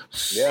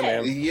 Yeah,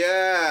 man.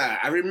 Yeah,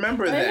 I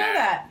remember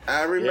that.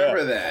 I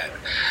remember that.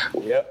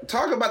 Yep.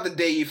 Talk about the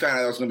day you found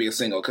out it was going to be a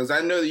single, because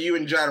I know that you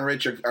and John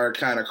Rich are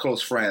kind of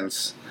close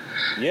friends.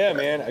 Yeah,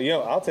 man. You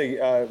know, I'll tell you,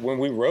 when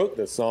we wrote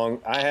this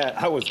song,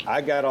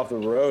 I got off the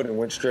road and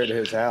went straight to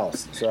his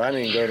house. So I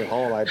didn't even go to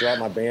home. I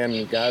dropped my band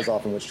and the guys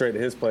off and went straight to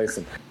his place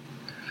and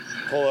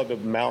pull up to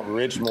Mount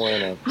Richmore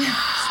in a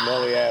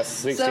smelly ass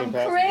 16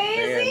 passenger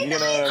van. You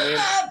know what I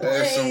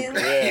mean?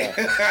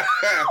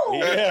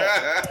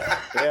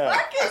 Yeah.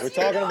 We're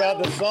talking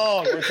about the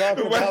song.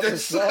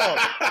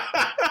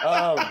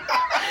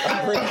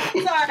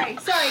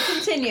 Sorry,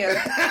 continue.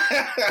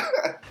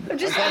 I'm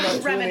just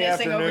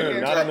reminiscing over here.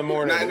 Not in the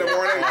morning. Not in the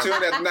morning. Not in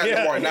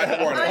the morning.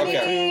 I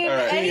mean,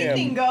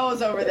 anything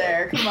goes over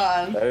there. Come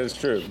on. That is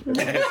true.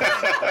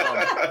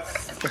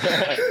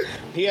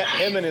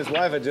 Him and his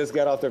wife had just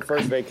got off their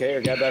first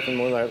vacation, got back from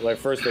one of their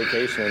first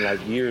vacation in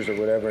like years or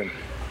whatever, and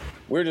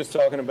we were just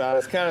talking about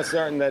it's kind of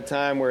starting that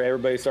time where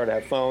everybody started to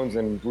have phones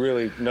and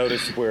really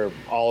noticed where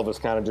all of us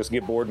kind of just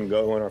get bored and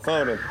go on our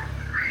phone. And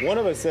one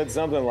of us said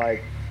something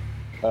like,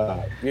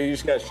 you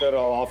just got to shut it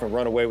all off and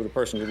run away with the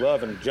person you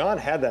love. And John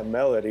had that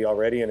melody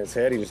already in his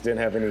head. He just didn't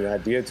have any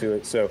idea to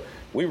it. So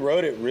we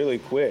wrote it really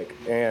quick,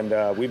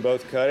 and we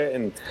both cut it.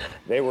 And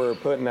they were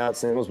putting out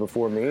singles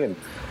before me, and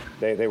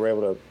they were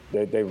able to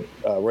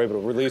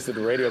release it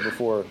to radio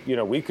before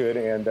we could.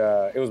 And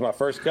it was my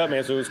first cut,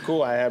 man. So it was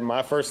cool. I had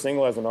my first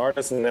single as an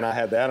artist, and then I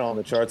had that on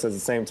the charts at the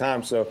same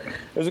time. So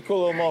it was a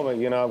cool little moment,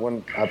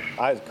 when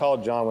I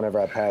called John whenever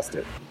I passed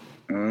it.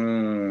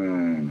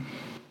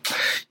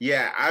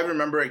 Yeah, I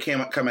remember it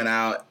coming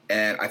out,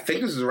 and I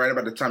think this is right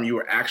about the time you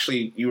were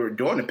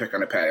doing the Pick on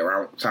the Patio,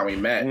 around the time we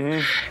met,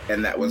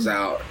 and that was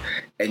out,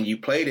 and you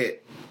played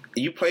it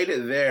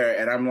there,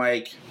 and I'm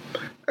like,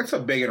 that's a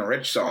Big and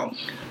Rich song.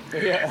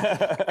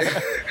 Yeah.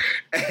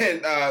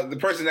 And the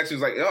person next to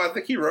me was like, oh, I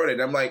think he wrote it.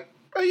 And I'm like,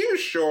 are you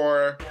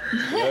sure?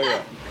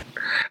 Yeah.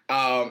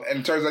 And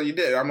it turns out you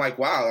did. I'm like,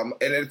 wow.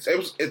 And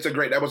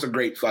that was a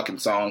great fucking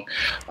song.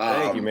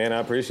 Thank you, man. I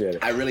appreciate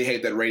it. I really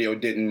hate that radio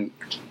didn't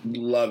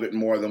love it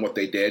more than what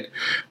they did.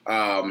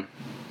 Yeah,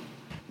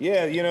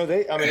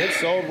 it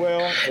sold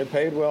well. It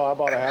paid well. I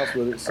bought a house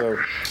with it, so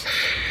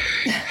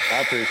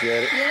I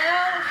appreciate it.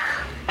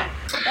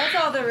 That's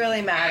all that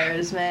really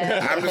matters,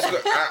 man. I'm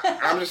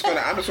just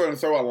gonna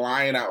throw a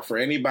line out for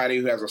anybody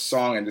who has a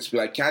song and just be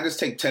like, can I just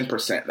take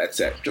 10%? That's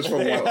it, just for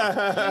one line.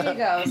 There you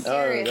go.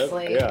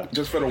 Seriously,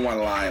 just for the one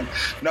line.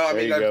 No, I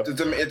mean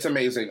it's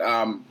amazing.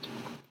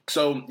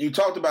 So you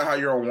talked about how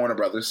you're on Warner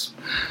Brothers.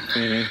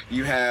 Mm-hmm.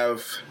 You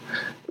have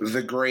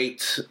the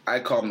great, I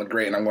call him the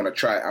great, and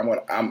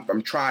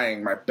I'm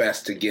trying my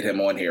best to get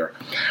him on here.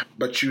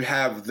 But you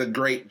have the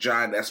great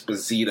John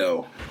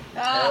Esposito.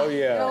 Oh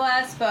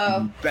yeah,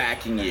 Espo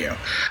backing you.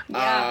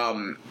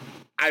 Yeah.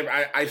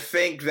 I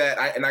think that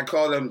I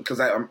call him because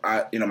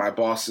my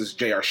boss is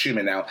J.R.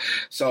 Schumann now,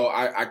 so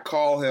I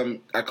call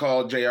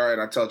J.R.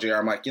 and I tell J.R.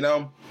 I'm like,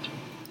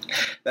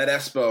 that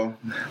Espo.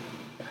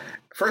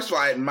 First of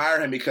all, I admire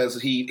him because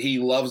he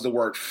loves the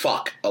word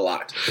fuck a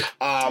lot.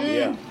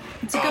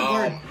 It's a good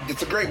word.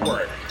 It's a great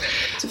word.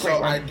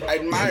 I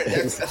admire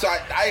it. So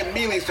I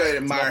immediately started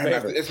admiring him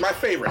after. It's my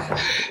favorite.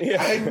 Yeah.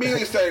 I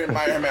immediately started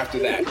admiring him after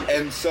that.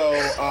 And so,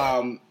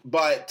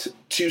 but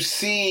to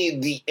see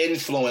the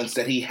influence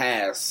that he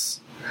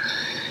has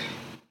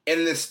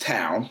in this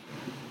town,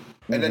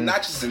 and then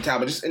not just in town,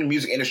 but just in the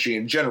music industry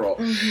in general,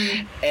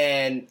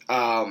 and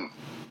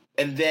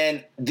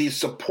then the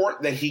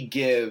support that he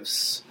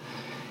gives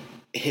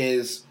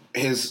his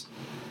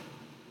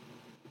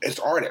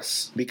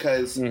artists,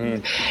 because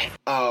tell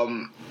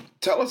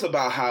us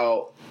about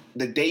how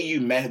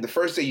the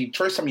first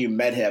time you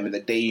met him, and the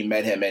day you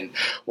met him, and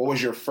what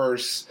was your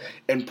first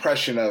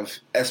impression of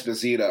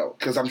Esposito?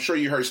 Because I'm sure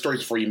you heard stories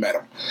before you met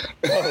him.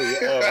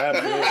 Oh,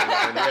 absolutely.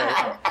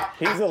 Yeah.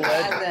 He's a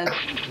legend.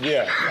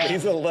 Yeah,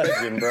 he's a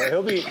legend, bro.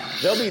 There'll be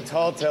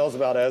tall tales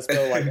about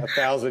Espo like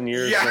 1,000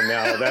 years from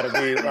now. That'll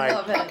be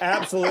like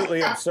absolutely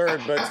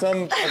absurd, but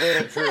some a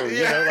little true.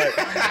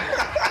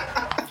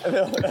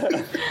 Man,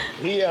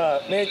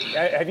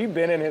 have you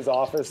been in his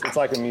office? It's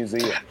like a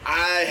museum.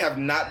 I have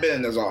not been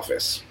in his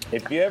office.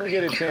 If you ever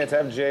get a chance,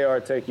 have JR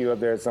take you up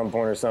there at some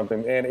point or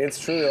something. And it's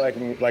truly like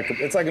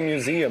it's like a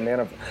museum, man,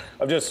 of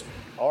just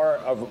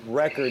art, of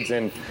records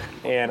and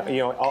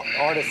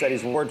artists that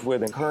he's worked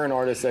with and current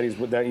artists that he's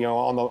with that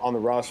on the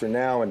roster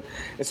now. And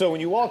so when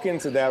you walk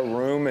into that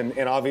room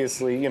and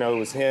obviously it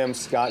was him,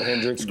 Scott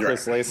Hendricks,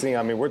 Chris Lacey.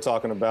 I mean, we're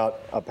talking about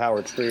a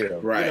power trio.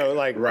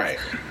 Right.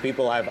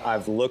 People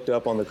I've looked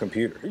up on the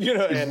computer,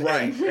 and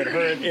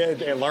heard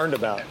and learned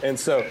about. And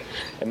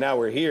now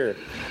we're here.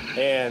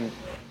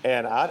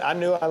 And I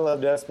knew I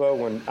loved Espo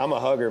when I'm a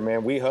hugger,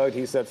 man. We hugged.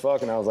 He said,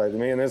 fuck. And I was like,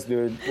 me and this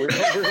dude, we're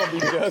going to be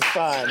just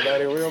fine,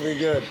 buddy. We're going to be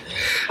good.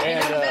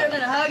 And better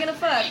than a hug and a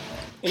fuck.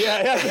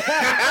 Yeah.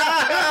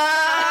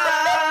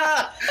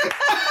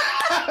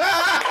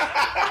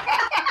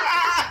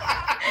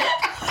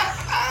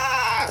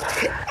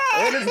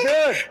 It is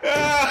good.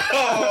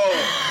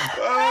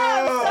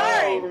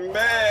 Sorry. Man.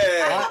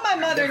 I hope my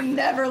mother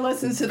never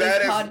listens to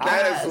this podcast.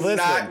 That is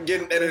not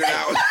getting edited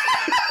out.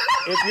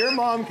 If your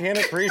mom can't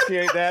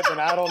appreciate that, then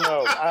I don't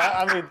know.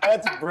 I mean,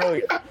 that's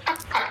brilliant.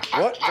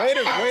 What? Way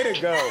to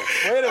go.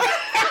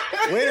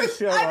 Way to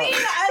show up.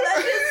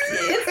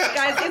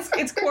 Guys,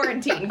 it's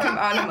quarantine. Come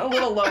on, I'm a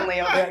little lonely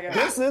over here.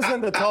 This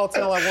isn't the tall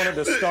tale I wanted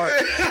to start.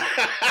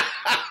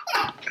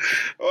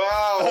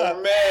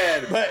 Oh,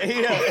 man. But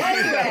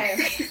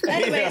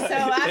Anyway, so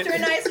after a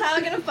nice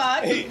hug and a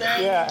fuck,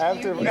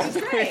 after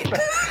great.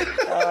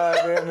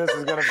 Man, this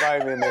is gonna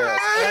bite me in the ass.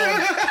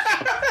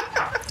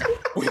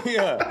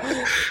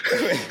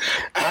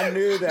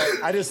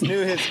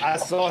 I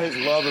saw his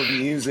love of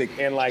music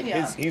and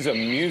he's a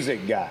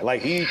music guy.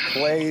 Like he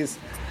plays,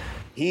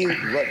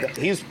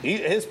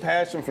 his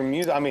passion for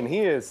music. I mean,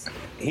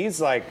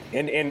 he's like,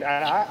 and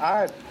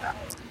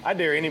I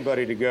dare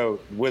anybody to go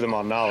with him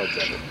on knowledge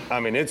of it.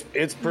 I mean,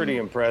 it's pretty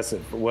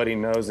impressive what he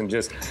knows, and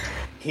just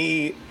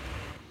he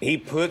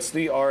puts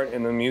the art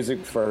and the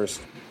music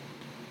first.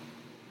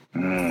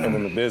 And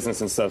then the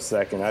business and stuff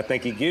second. I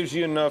think he gives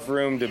you enough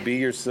room to be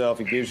yourself.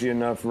 He gives you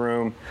enough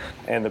room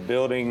and the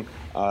building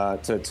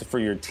for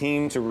your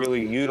team to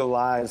really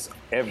utilize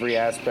every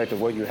aspect of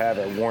what you have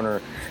at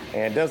Warner,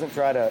 and doesn't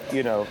try to,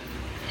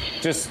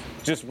 just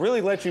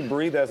really let you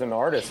breathe as an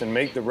artist and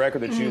make the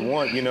record that you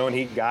want, and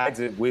he guides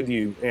it with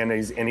you, and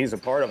he's a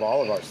part of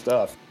all of our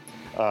stuff.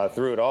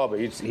 Through it all, but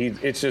it's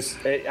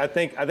just I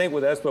think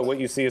with Espo, what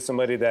you see is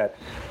somebody that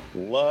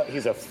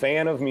he's a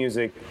fan of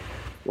music,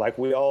 like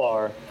we all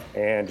are,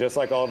 and just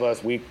like all of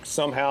us, we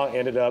somehow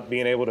ended up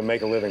being able to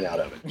make a living out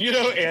of it,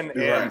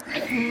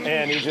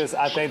 and he just,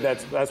 I think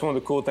that's one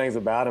of the cool things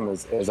about him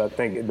is I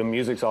think the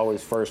music's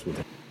always first with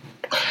him.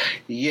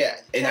 Yeah,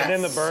 and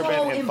then the bourbon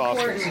so and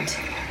Foster's.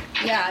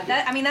 Yeah,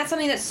 that's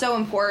something that's so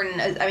important.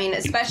 I mean,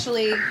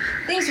 especially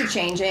things are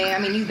changing. I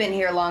mean, you've been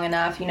here long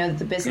enough. You know that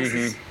the business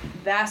is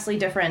vastly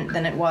different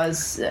than it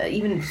was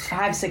even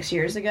 5-6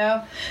 years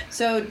ago.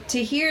 So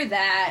to hear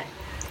that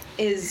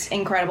is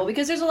incredible,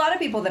 because there's a lot of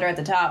people that are at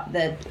the top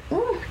that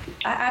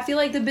I feel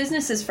like the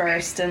business is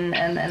first, and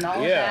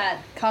all of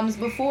that comes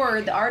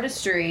before the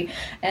artistry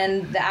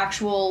and the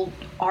actual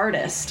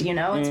artist.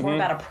 It's more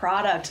about a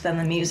product than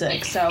the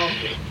music. So.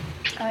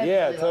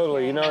 Really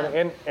totally.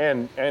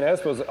 And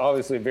Espo's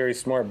obviously a very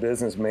smart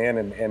businessman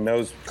and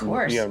knows,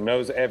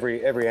 knows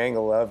every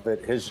angle of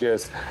it.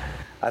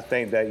 I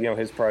think that,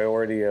 his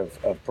priority of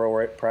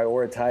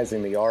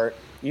prioritizing the art,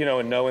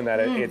 and knowing that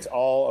it's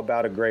all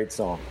about a great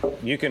song.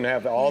 You can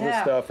have all the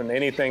stuff and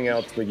anything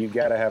else, but you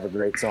got to have a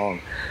great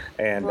song.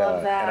 And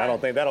I don't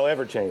think that'll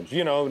ever change.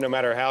 No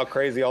matter how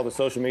crazy all the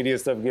social media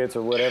stuff gets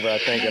or whatever, I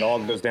think it all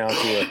goes down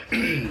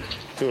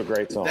to a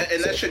great song.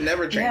 That should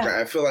never change.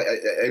 Yeah. I feel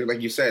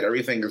like you said,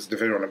 everything is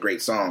dependent on a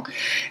great song.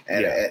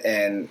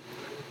 And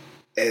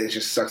it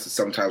just sucks that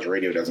sometimes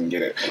radio doesn't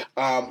get it. They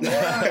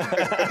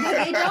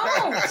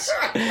don't.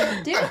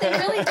 Dude, they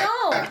really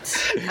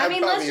don't. I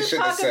mean, let's just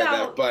talk about...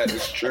 that, but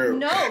it's true.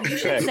 No, you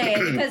should say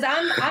it, because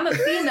I'm a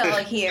female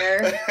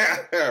here.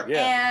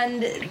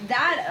 And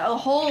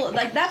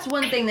that's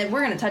one thing that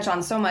we're going to touch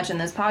on so much in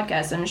this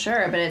podcast, I'm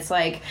sure. But it's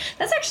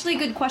that's actually a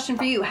good question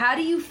for you. How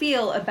do you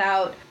feel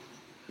about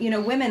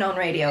women on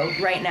radio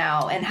right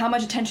now and how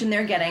much attention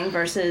they're getting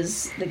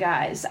versus the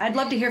guys? I'd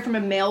love to hear from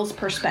a male's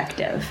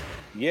perspective.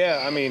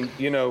 Yeah, I mean,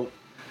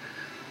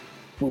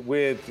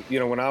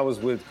 when I was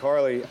with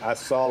Carly, I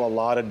saw a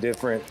lot of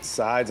different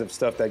sides of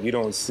stuff that you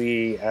don't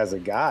see as a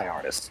guy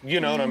artist. You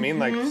know what I mean?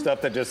 Like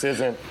stuff that just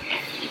isn't,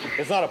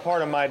 it's not a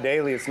part of my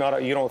daily. It's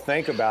not, you don't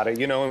think about it,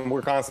 and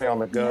we're constantly on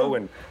the go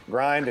and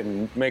grind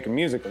and making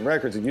music and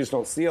records. And you just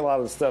don't see a lot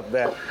of the stuff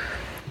that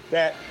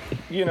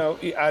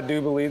I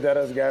do believe that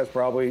us guys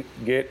probably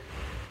get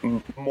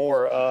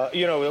more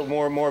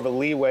more of a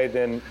leeway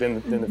than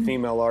the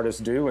female artists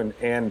do,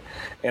 and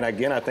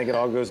again, I think it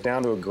all goes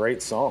down to a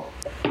great song.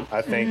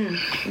 I think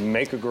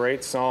make a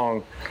great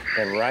song,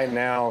 and right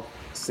now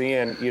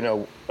seeing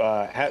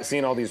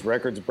seeing all these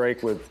records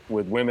break with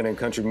women in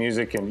country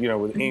music, and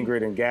with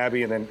Ingrid and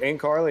Gabby and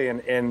Carly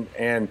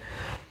and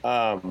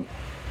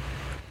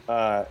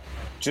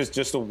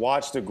just to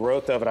watch the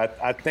growth of it.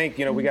 I think,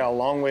 we got a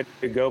long way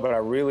to go, but I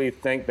really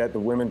think that the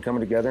women coming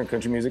together in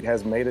country music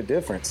has made a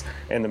difference.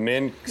 And the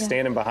men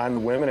standing behind the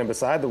women and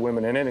beside the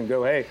women in it and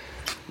go, hey,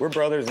 we're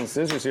brothers and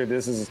sisters here.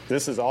 This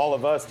is all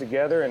of us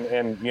together.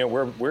 And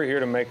we're here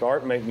to make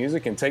art, make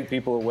music, and take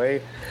people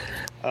away.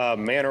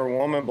 Man or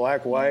woman,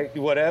 black, white,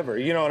 whatever.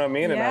 You know what I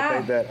mean? Yeah.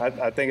 And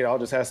I think it all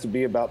just has to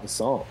be about the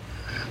song.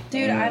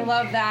 Dude, I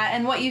love that.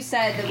 And what you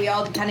said, that we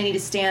all kind of need to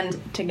stand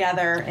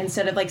together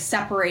instead of like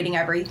separating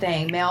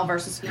everything, male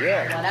versus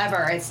female,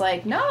 whatever. It's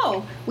like,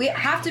 no, we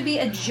have to be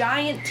a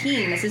giant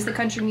team. This is the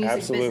country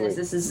music business.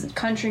 This is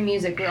country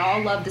music. We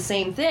all love the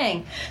same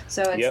thing.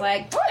 So it's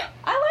like,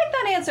 I like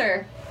that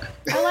answer.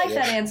 I like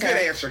that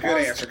answer.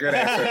 Good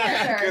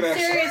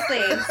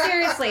answer.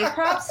 Seriously.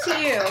 Props to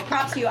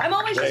you. I'm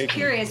always just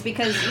curious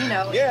because,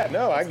 I get it.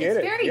 It's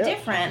very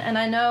different. And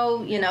I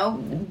know,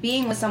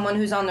 being with someone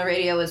who's on the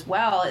radio as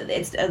well,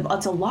 it's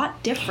a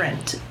lot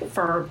different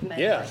for men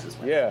versus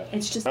women. Yeah.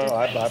 It's just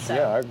different.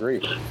 I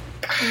agree.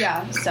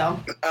 Yeah, so.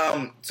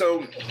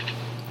 So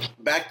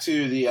back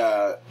to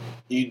the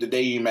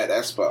day you met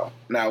Espo.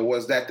 Now,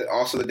 was that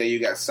also the day you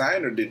got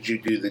signed, or did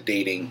you do the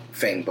dating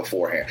thing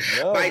beforehand?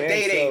 No, By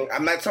dating,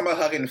 I'm not talking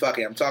about hugging and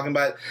fucking. I'm talking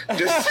about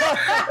just.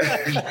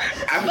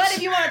 But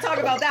if you want to talk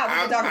about that, we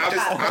can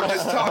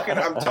talk about that.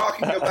 I'm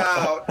talking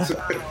about.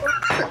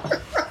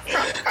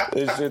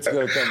 This shit's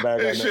gonna come back.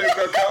 This shit's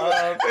gonna come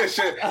back.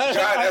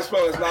 John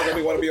Espo is not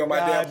gonna want to be on my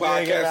damn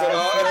podcast at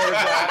all.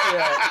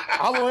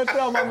 I'm gonna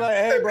tell him, I'm like,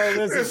 hey, bro,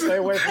 listen, stay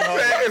away from all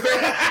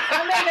that.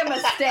 I made a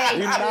mistake.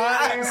 Do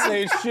not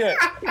say shit.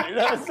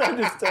 I'm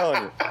just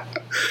telling you.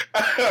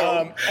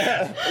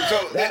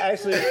 That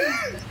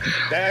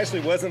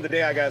actually wasn't the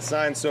day I got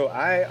signed. So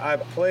I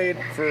played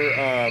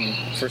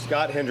for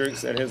Scott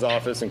Hendricks at his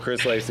office and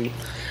Chris Lacey.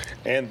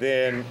 And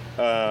then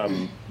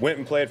went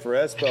and played for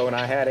Espo, and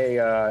I had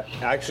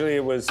actually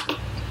it was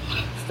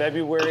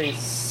February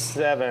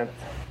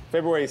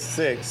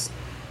 6th,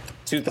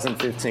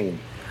 2015.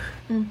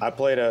 I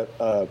played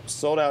a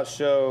sold-out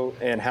show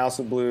in House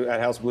of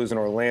Blues in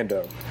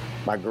Orlando.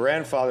 My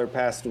grandfather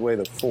passed away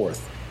the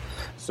 4th.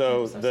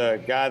 So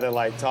the guy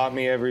that taught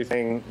me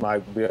everything,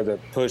 the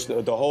push,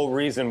 the whole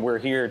reason we're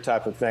here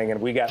type of thing, and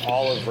we got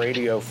all of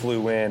radio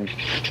flew in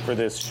for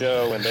this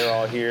show, and they're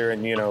all here,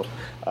 and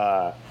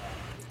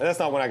that's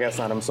not when I got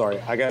signed. I'm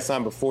sorry. I got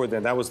signed before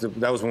then. That was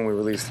when we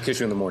released Kiss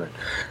You in the Morning.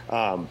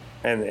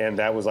 And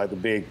that was like the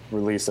big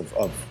release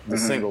of the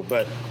single.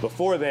 But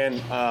before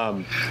then,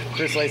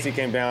 Chris Lacey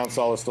came down,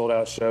 saw a sold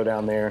out show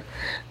down there.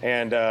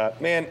 And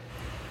man,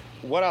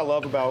 what I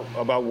love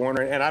about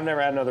Warner, and I've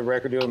never had another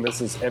record deal, and this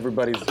is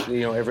everybody's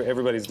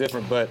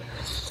different, but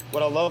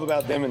what I love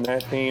about them and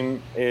that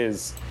team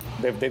is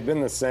they've been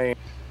the same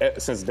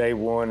since day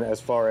one as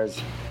far as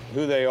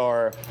who they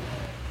are.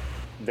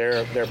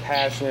 Their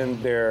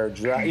passion, their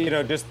drive,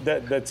 just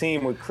the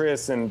team with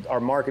Chris and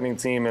our marketing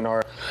team and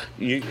our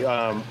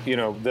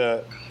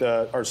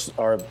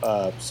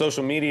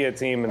social media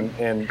team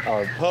and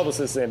our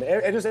publicists and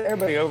just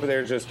everybody over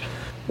there. Just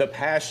the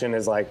passion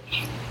is like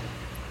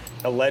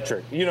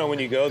electric, when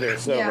you go there.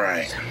 So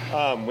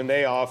when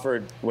they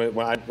offered, when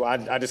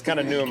I just kind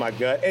of knew in my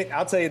gut. Hey,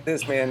 I'll tell you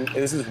this, man.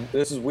 This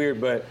is weird,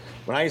 but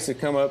when I used to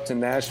come up to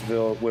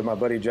Nashville with my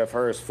buddy Jeff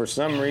Hurst, for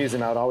some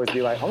reason I would always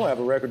be like, I'm gonna have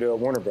a record deal at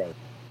Warner Brothers.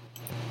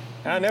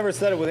 And I never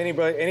said it with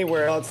anybody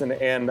anywhere else,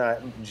 and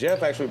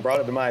Jeff actually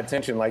brought it to my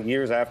attention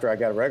years after I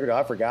got a record deal.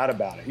 I forgot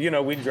about it.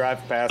 We'd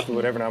drive past or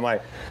whatever, and I'm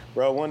like,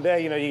 bro, one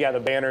day, you got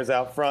the banners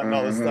out front and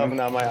all this stuff, and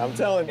I'm like, I'm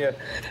telling you.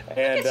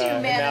 And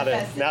now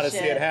to see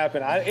it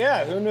happen,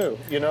 who knew?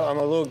 I'm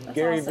a little That's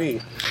Gary awesome. V.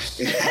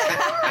 Yes,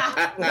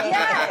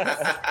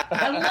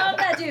 I love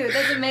that dude.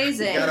 That's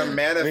amazing. You gotta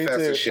manifest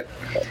this shit.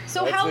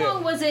 So how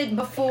long was it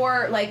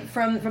before,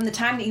 from the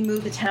time that you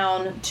moved to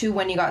town to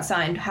when you got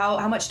signed?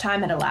 How much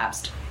time had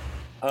elapsed?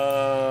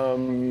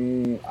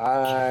 7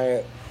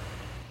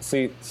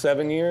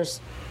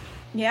 years.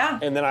 Yeah.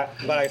 And then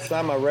I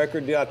signed my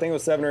record deal. I think it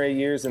was 7 or 8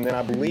 years, and then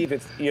I believe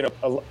it's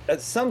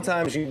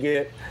sometimes you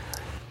get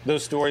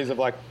those stories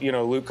of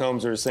Luke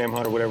Combs or Sam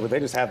Hunt or whatever.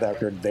 They just have that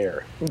record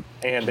there,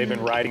 and they've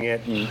been writing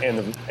it,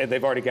 and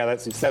they've already got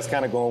that success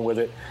kind of going with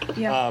it.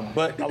 Yeah.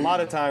 But a lot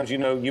of times,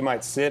 you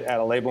might sit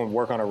at a label and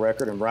work on a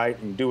record and write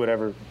and do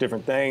whatever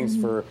different things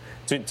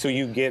till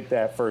you get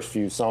that first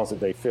few songs that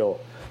they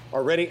feel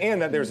are ready, and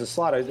that there's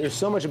there's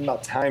so much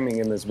about timing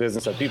in this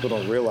business that people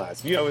don't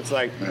realize. It's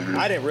like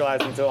I didn't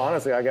realize until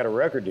honestly I got a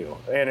record deal,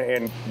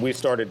 and we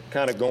started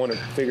kind of going and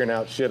figuring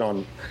out shit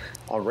on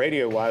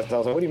radio wise. I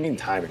was like, what do you mean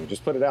timing?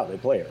 Just put it out, they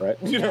play it,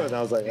 right? And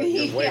I was like,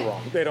 you're way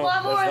wrong. They don't. A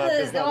lot more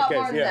than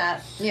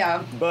that.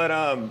 Yeah. But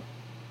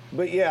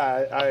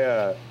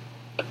yeah,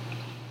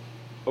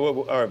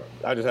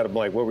 I just had a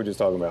blank. What were we just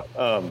talking about?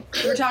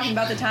 We were talking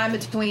about the time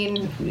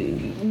between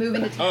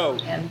moving to town.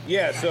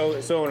 Yeah.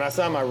 So when I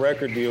signed my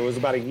record deal, it was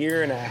about a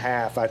year and a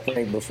half, I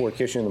think, before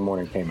Kiss You in the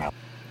Morning came out.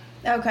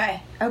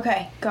 Okay.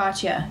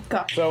 Gotcha.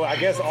 So I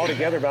guess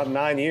altogether about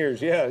 9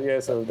 years. Yeah.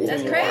 So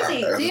that's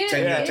crazy. Wow. Dude,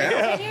 10-year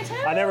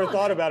town. I never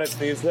thought about it.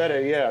 You said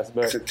it, yes.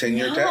 But it's a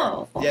 10-year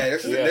town. Yeah,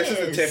 this is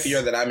the 10th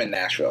year that I'm in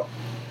Nashville.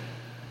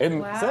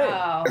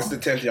 Wow. It's the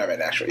 10th year I'm in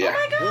Nashville, yeah. Oh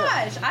my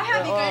gosh. I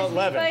have you guys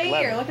 11.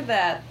 here. Look at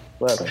that.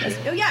 11.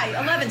 Oh,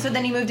 yeah, 11. So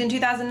then you moved in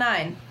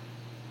 2009.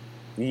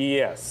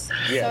 Yes.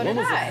 Yeah. So when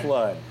was the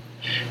flood?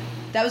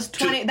 That was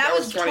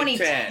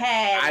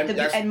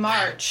 2010 in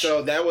March.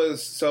 So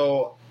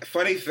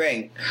funny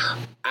thing,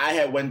 I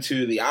had went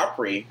to the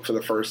Opry for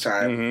the first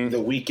time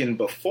the weekend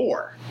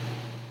before.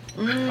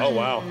 Oh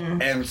wow!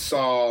 And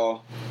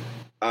saw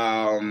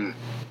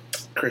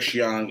Chris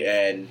Young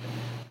and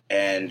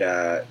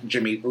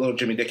Jimmy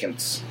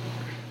Dickens.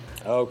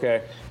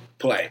 Okay.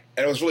 Play,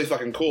 and it was really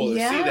fucking cool to see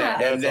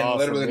that. And then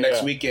literally the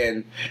next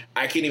weekend,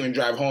 I couldn't even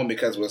drive home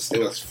because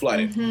it was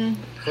flooded.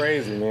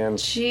 Crazy, man.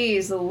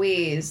 Jeez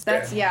Louise,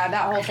 that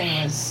whole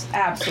thing was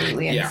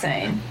absolutely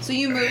insane. So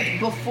you moved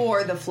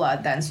before the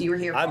flood, then? So you were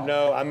here.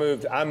 I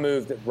moved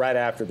right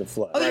after the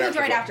flood. Oh, you moved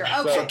right after.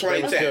 Okay. So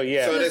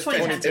 2010. So it's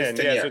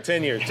 2010. Yeah. So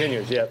 10 years. 10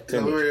 years. Yeah. 10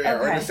 so we were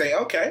just saying,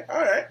 okay, all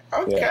right,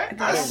 okay. Yeah.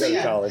 I didn't go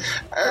to college.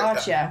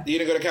 Gotcha. You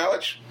didn't go to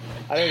college?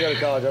 I didn't go to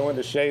college. I went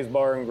to Shay's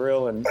Bar and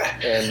Grill and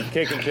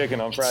Kickin' Chicken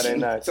on Friday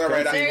night. It's all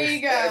right. There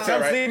you go.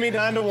 Come see me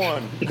 9 to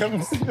 1.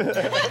 That's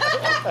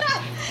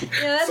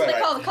what they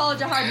call the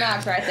College of Hard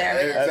Knocks right there.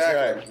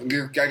 Exactly.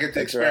 Right. Gotta get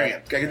the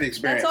experience. Gotta get the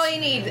experience. That's all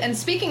you need. And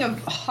speaking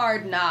of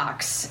hard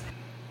knocks,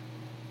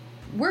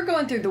 we're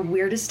going through the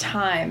weirdest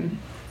time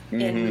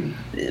in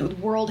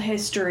world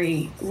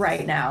history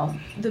right now.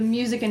 The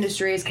music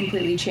industry is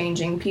completely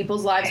changing.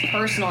 People's lives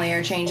personally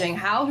are changing.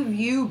 How have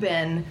you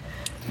been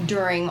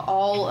during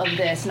all of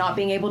this, not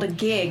being able to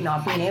gig,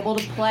 not being able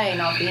to play,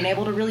 not being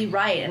able to really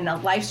write, and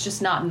life's just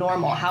not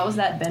normal? How has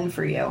that been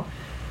for you?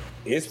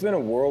 It's been a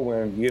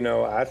whirlwind.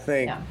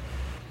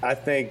 I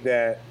think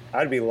that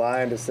I'd be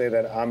lying to say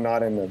that I'm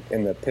not in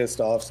the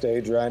pissed off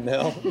stage right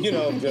now.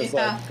 Just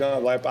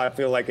like I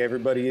feel like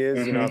everybody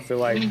is. I feel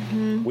like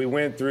we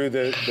went through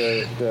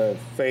the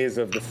phase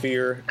of the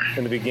fear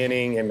in the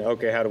beginning, and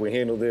okay, how do we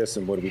handle this,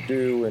 and what do we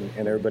do, and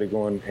everybody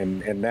going,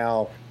 and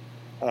now.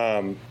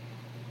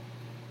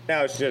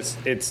 Now it's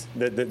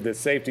the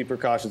safety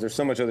precautions. There's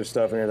so much other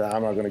stuff in here that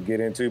I'm not going to get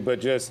into,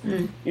 but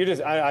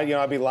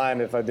I'd be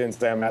lying if I didn't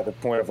say I'm at the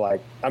point of like,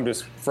 I'm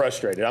just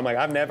frustrated. I'm like,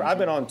 I've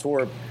been on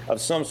tour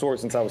of some sort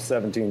since I was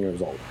 17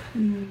 years old.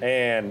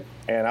 And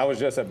I was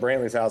just at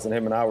Brantley's house and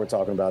him and I were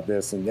talking about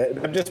this, and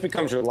it just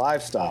becomes your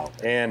lifestyle.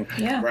 And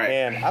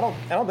I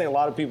don't think a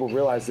lot of people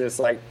realize this.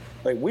 Like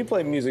we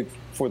play music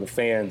for the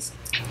fans,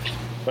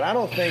 but I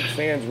don't think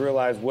fans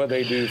realize what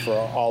they do for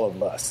all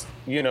of us.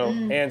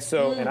 And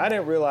so, and I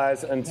didn't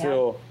realize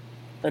until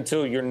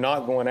you're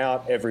not going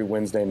out every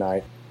Wednesday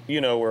night,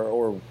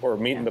 or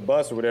meeting the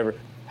bus or whatever,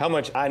 how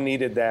much I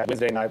needed that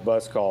Wednesday night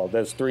bus call.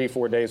 Those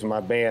 3-4 days with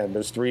my band,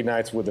 those 3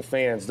 nights with the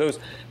fans, that's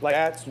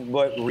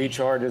what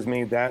recharges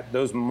me.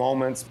 Those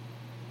moments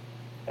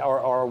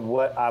are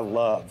what I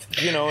love,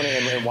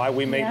 and why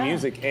we make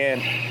music.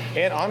 And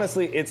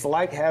honestly, it's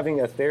like having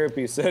a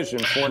therapy session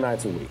 4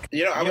 nights a week.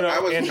 I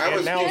was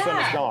now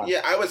it's gone.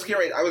 Yeah, I was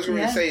going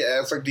to say,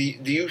 it's like, do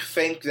you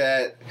think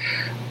that,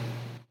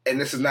 and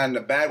this is not in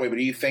a bad way, but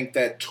do you think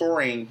that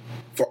touring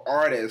for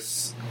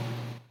artists,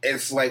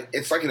 it's like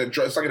an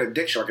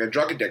addiction, like a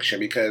drug addiction,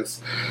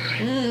 because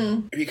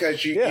you need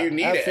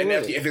absolutely. It, and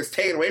if it's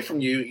taken away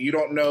from you, you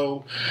don't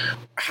know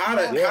how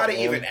to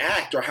even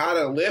act or how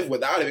to live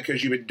without it,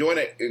 because you've been doing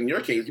it. In your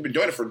case, you've been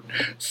doing it for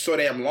so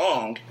damn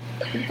long.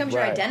 It becomes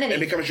your identity. It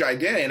becomes your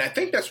identity, and I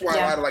think that's why a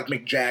lot of like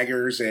Mick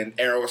Jaggers and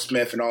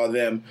Aerosmith and all of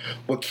them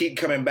will keep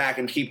coming back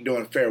and keep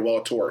doing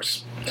farewell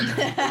tours.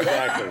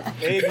 Exactly.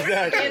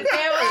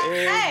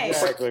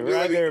 Exactly.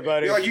 Right there,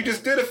 buddy. You're like, you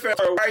just did a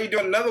farewell. Why are you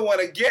doing another one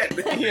again?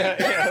 Yeah.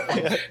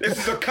 This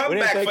is a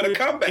comeback for the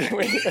comeback.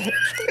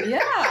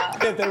 I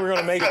didn't think we were going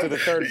to make it to the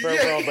third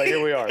farewell, but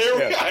here we are. Here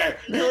we are.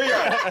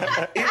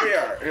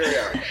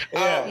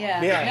 No,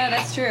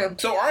 that's true.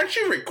 So aren't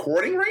you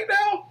recording right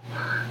now?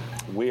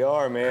 We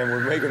are, man.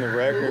 We're making the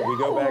record. We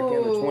go back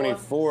in the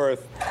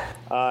 24th.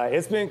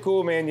 It's been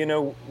cool, man.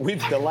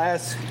 The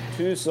last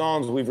 2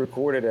 songs we've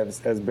recorded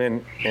has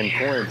been in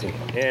quarantine.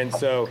 And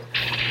so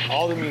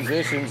all the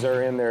musicians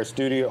are in their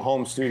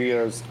home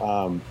studios.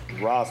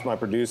 Ross, my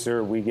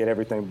producer, we get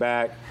everything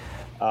back,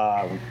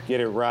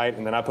 get it right,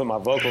 and then I put my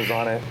vocals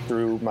on it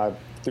through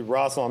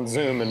Ross on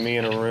Zoom and me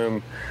in a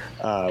room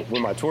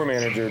with my tour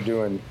manager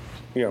doing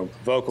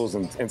vocals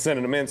and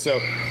sending them in. So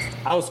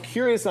I was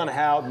curious on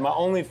how. My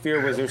only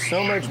fear was there's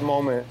so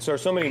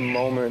many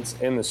moments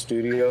in the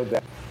studio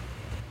that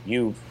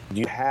you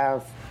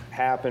have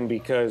happen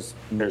because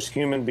there's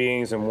human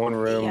beings in one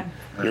room.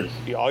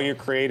 All your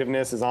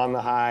creativeness is on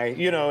the high,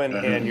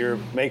 and you're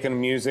making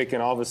music,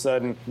 and all of a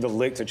sudden the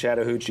lick to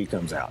Chattahoochee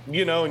comes out, and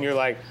you're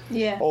like,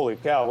 holy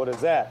cow, what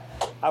is that?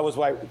 I was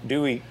like,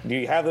 do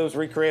you have those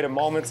recreative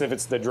moments if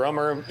it's the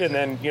drummer and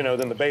then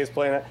then the bass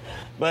playing that?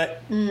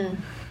 But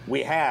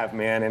we have,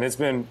 man, and it's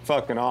been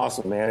fucking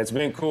awesome, man. It's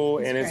been cool,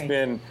 and it's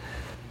been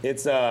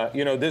It's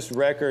this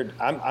record.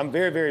 I'm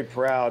very, very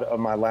proud of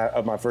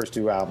my first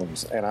two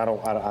albums, and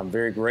I'm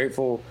very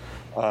grateful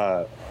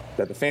that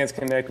the fans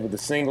connected with the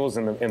singles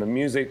and the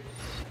music.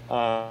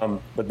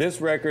 But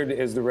this record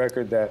is the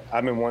record that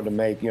I've been wanting to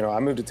make. I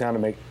moved to town to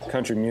make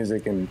country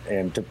music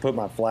and to put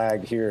my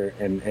flag here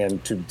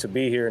and to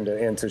be here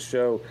and to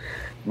show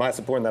my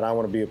support and that I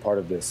want to be a part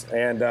of this.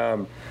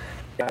 And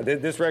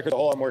this record is a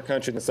whole lot more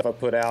country than stuff I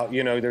put out.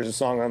 There's a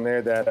song on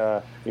there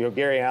that,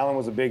 Gary Allan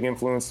was a big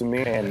influence to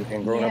me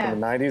and growing up in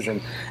the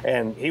 90s.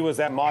 And he was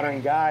that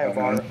modern guy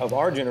of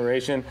our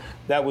generation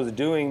that was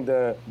doing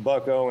the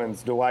Buck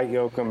Owens, Dwight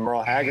Yoakam,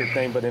 Merle Haggard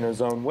thing, but in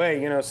his own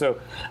way, So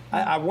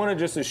I wanted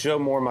just to show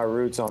more of my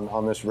roots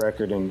on this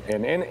record.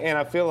 And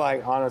I feel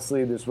like,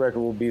 honestly, this record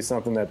will be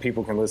something that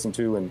people can listen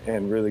to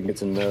and really get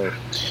to know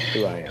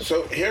who I am.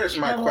 So here's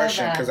my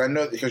question, because I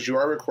know because you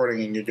are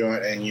recording and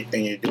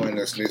you're doing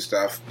this new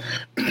stuff.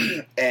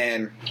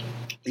 And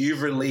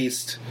you've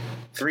released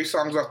 3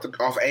 songs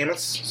off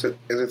Amos. So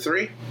is it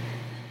 3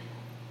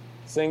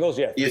 singles?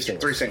 Yeah, yes,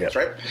 3 singles,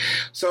 right?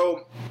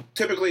 So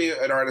typically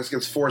an artist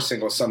gets 4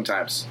 singles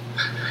sometimes.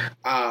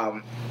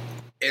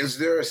 Is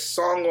there a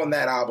song on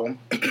that album?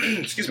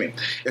 Excuse me.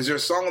 Is there a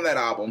song on that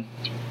album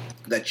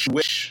that you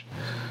wish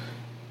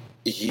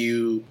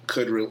you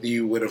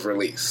would have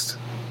released?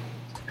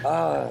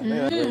 Man,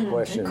 that's a great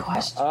question. Good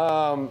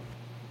question.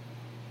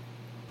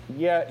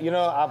 Yeah,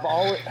 I've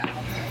always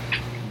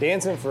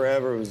Dancing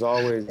Forever was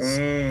always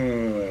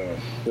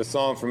the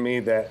song for me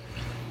that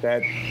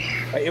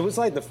it was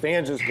like the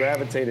fans just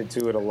gravitated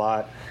to it a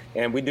lot.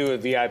 And we do a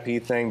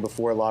VIP thing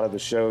before a lot of the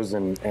shows,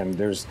 and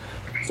there's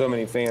so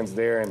many fans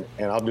there, and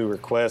I'll do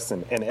requests,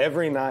 and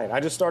every night I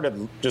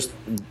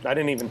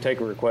didn't even take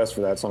a request for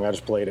that song, I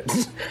just played it.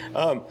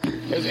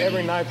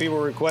 Every night people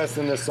were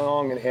requesting this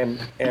song,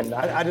 and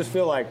I just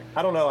feel like,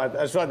 I don't know, I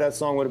just feel like that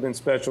song would have been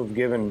special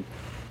given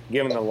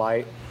the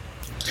light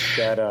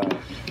that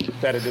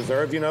it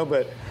deserved,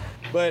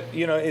 but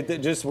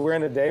it just, we're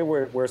in a day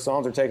where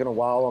songs are taking a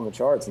while on the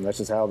charts, and that's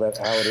just how it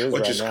is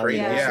which right is now. Crazy.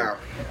 Yeah.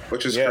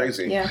 Which is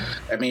crazy. Yeah.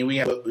 I mean, we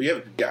have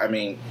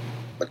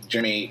like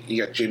Jimmy,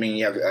 you got Jimmy,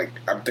 you have, like,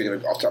 I'm thinking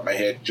off the top of my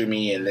head,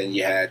 Jimmy, and then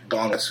you had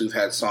Gongus, who've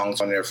had songs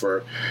on there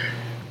for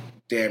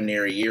damn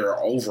near a year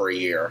or over a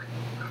year.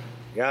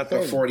 Yeah, I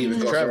think before it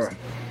even goes on.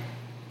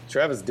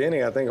 Travis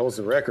Denny, I think, holds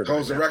the record.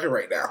 Holds the record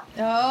right now.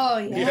 Oh,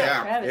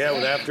 yeah. Travis,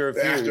 with After a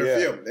Few. After a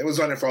Few. It was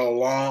on there for a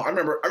long... I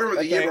remember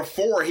the year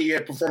before he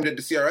had performed at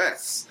the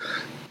CRS.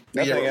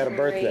 That thing had a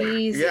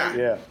birthday. Yeah.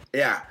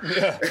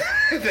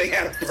 They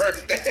had a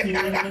birthday.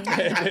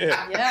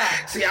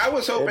 Yeah. See, I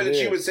was hoping that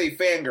you would say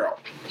Fangirl.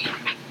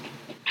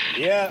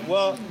 Yeah,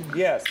 well,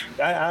 yes.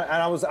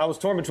 I was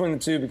torn between the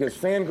two, because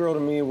Fangirl to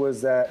me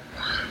was that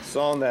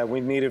song that we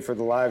needed for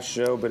the live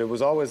show, but it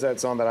was always that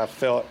song that I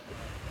felt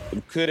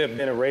could have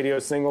been a radio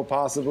single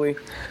possibly.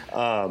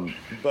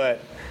 But,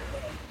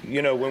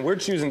 when we're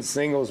choosing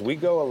singles, we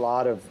go a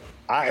lot of,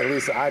 at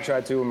least I try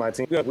to with my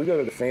team. We go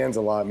to the fans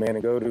a lot, man,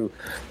 and go to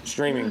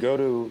streaming, go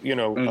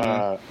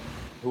to,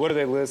 what are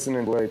they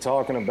listening, what are they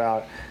talking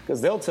about?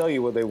 Because they'll tell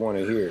you what they want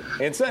to hear.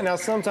 And so, now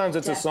sometimes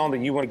it's a song that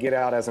you want to get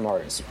out as an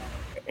artist,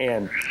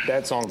 and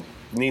that song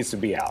needs to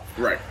be out.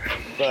 Right.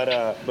 But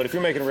if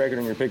you're making a record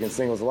and you're picking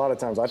singles, a lot of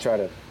times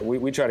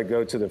we try to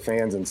go to the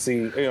fans and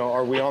see,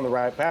 are we on the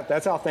right path?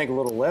 That's how Think a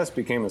Little Less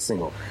became a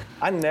single.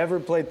 I never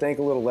played Think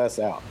a Little Less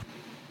out.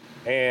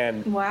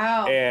 And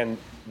wow. And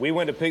we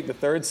went to pick the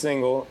third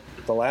single,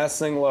 the last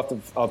single off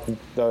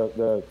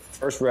the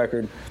first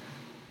record,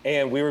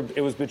 and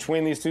it was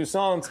between these two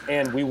songs,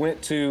 and we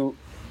went to,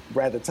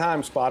 at the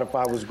time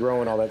Spotify was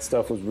growing, all that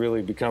stuff was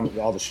really becoming,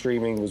 all the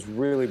streaming was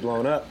really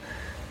blown up.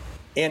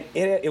 And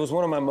it was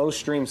one of my most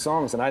streamed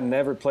songs, and I'd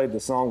never played the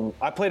song.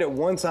 I played it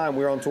one time.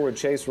 We were on tour with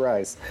Chase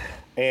Rice,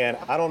 and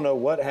I don't know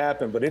what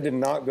happened, but it did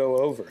not go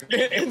over.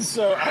 And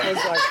so I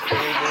was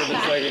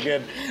like,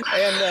 again.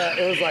 And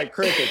it was like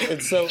crickets.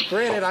 And so,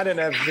 granted, I didn't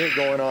have shit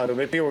going on. I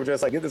mean, people were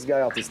just like, get this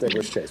guy off the stage,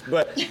 where's Chase?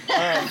 But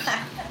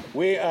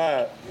we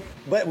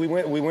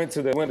went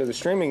to the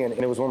streaming, and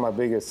it was one of my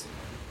biggest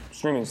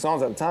streaming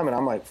songs at the time, and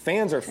I'm like,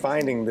 fans are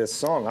finding this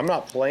song. I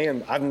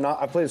played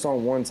the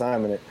song one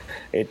time, and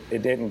it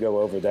didn't go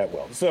over that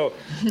well. So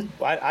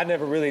I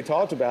never really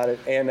talked about it,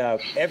 and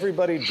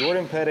everybody,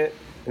 Jordan Pettit,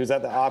 who's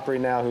at the Opry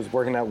now, who's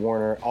working at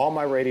Warner, all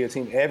my radio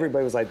team,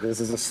 everybody was like,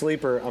 this is a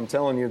sleeper, I'm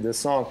telling you, this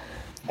song.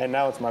 And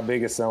now it's my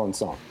biggest selling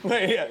song.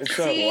 Yeah,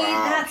 so, see,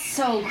 wow. That's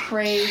so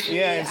crazy.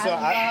 Yeah, and so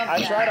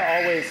I try to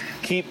always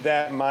keep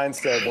that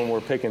mindset when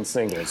we're picking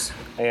singles.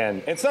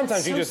 And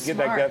sometimes you just get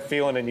that gut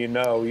feeling, and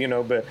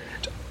but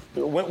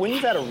when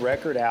you've had a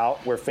record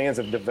out where fans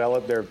have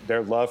developed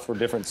their love for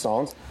different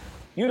songs,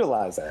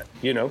 utilize that,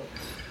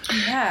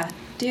 Yeah,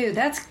 dude,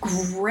 that's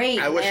great.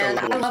 I wish man.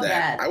 I love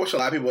that. I wish a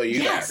lot of people would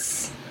use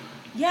that.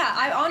 Yeah,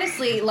 I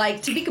honestly,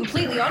 to be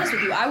completely honest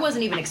with you, I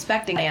wasn't even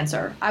expecting an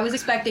answer. I was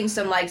expecting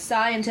some,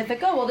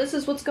 scientific, this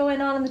is what's going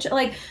on in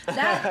the...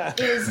 that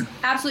is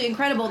absolutely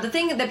incredible. The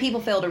thing that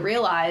people fail to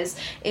realize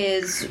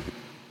is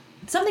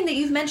something that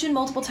you've mentioned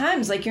multiple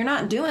times, like, you're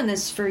not doing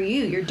this for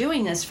you, you're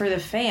doing this for the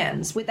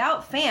fans.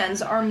 Without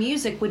fans, our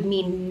music would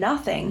mean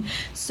nothing.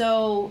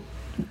 So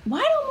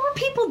why don't more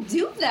people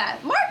do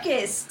that?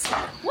 Marcus,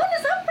 what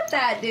is up with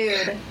that,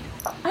 dude?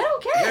 I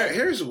don't care.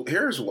 Here's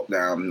what. No,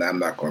 I'm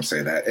not going to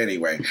say that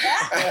anyway.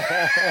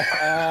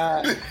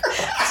 I'll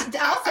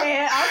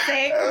say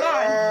it. Come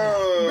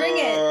on, bring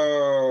it.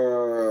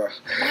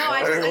 No,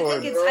 I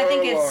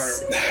think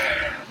it's.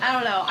 I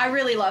don't know. I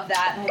really love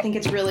that. I think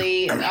it's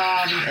really.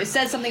 It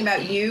says something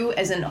about you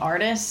as an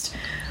artist,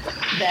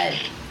 that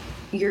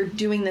you're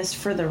doing this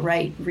for the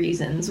right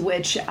reasons,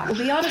 which, I'll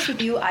be honest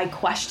with you, I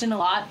question a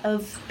lot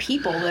of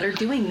people that are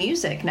doing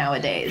music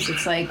nowadays.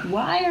 It's like,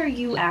 why are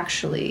you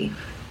actually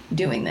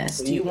doing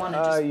this? Do you want to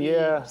just be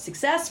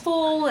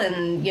successful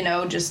and,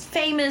 just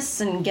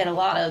famous and get a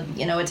lot of,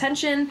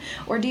 attention?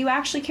 Or do you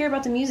actually care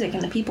about the music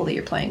and the people that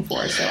you're playing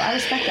for? So I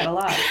respect that a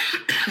lot.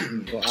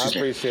 Well, I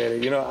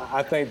appreciate it.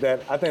 I think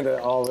that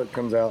all of it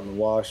comes out in the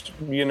wash.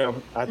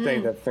 I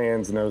think that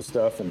fans know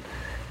stuff and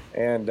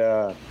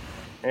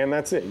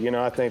that's it.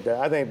 I think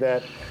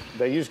that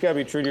you just gotta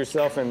be true to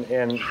yourself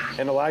and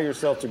allow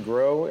yourself to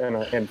grow,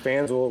 and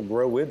fans will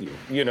grow with you.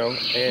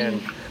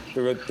 And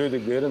through the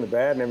good and the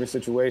bad and every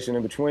situation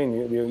in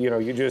between,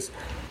 you just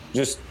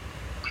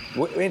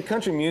in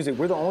country music,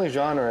 we're the only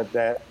genre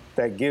that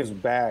gives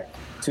back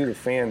to the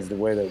fans the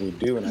way that we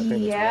do, and I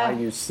think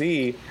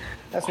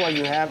that's why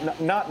you have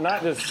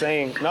not just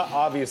saying, not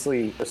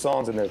obviously the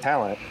songs and their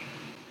talent,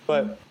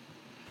 but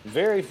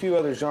very few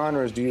other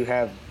genres do you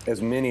have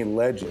as many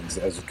legends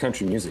as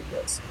country music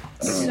does.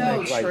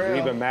 Like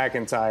Reba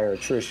McEntire,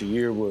 Trisha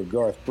Yearwood,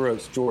 Garth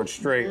Brooks, George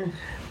Strait.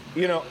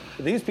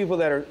 These people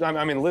that are,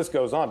 the list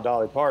goes on,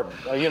 Dolly Parton.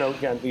 You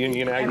got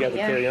the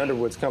Carrie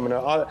Underwoods coming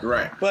up.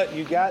 Right. But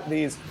you got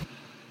these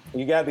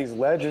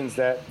legends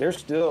that they're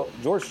still,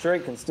 George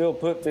Strait can still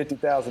put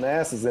 50,000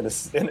 asses in a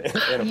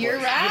You're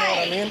place. right. You know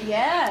what I mean?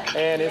 Yeah.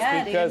 And it's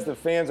because the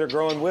fans are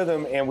growing with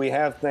them, and we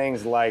have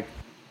things like,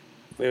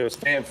 it was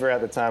Fanfare at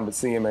the time, but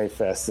CMA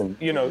Fest and,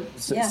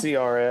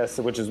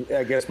 CRS, which is,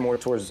 I guess, more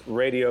towards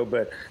radio,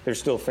 but there's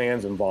still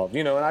fans involved,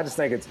 and I just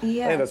think I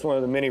think that's one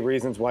of the many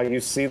reasons why you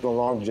see the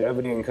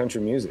longevity in country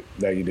music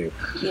that you do.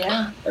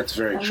 Yeah. That's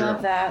very true. I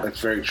love that.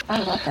 That's very true.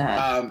 I love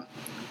that.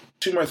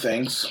 Two more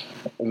things.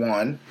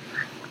 One,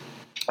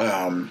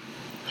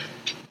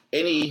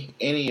 any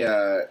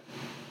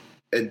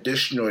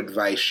additional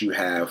advice you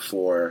have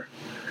for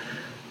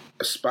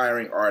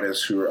aspiring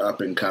artists who are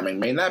up and coming,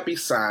 may not be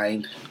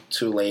signed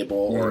to a label,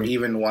 or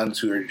even ones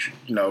who are,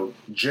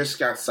 just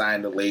got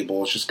signed to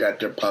labels, just got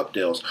their pub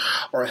deals,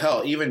 or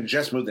hell, even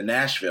just moved to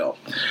Nashville,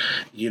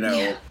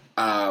 because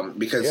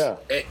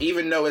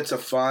even though it's a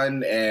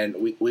fun, and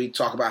we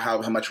talk about how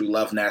much we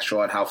love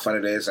Nashville and how fun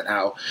it is and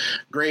how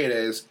great it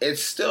is,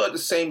 it's still at the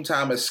same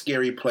time a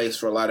scary place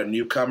for a lot of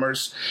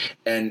newcomers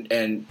and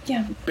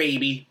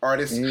baby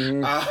artists.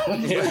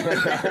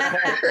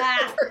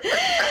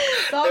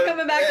 It's all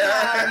coming back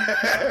around.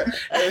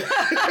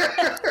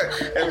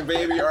 And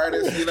baby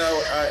artists,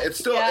 it's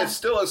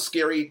still a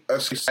scary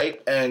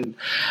sight, and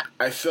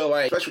I feel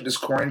like, especially with this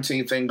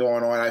quarantine thing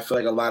going on, I feel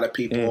like a lot of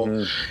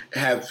people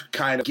have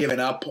kind of given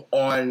up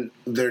on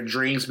their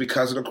dreams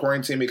because of the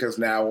quarantine, because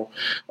now,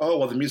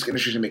 the music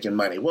industry is making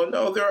money. Well,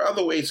 no, there are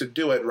other ways to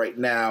do it right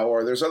now,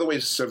 or there's other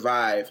ways to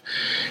survive.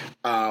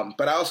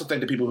 But I also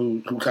think the people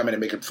who come in and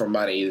make it for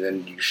money,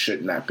 then you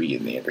should not be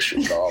in the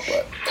industry at all.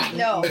 But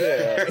no.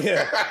 Yeah.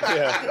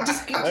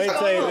 Just Let me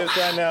tell you this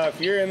right now.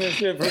 If you're in this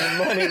shit for the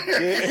money,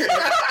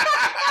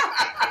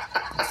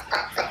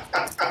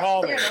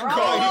 call me.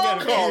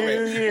 Call me.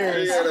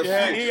 Years. You got a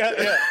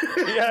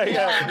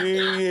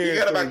few years.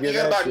 You got about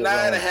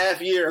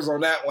 9.5 years on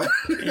that one.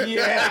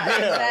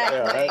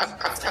 Exactly.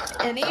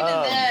 And even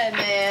then,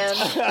 man.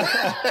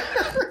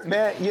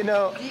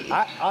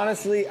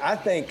 I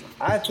think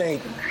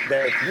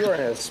that if you're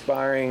an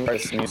aspiring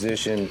artist,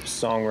 musician,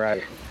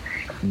 songwriter,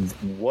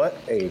 what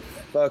a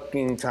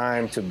fucking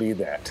time to be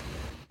that.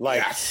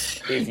 Like,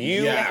 if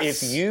you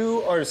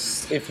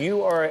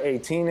are a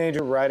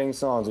teenager writing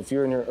songs, if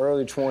you're in your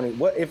early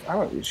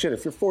 20s,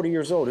 if you're 40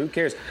 years old, who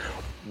cares?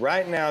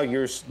 Right now,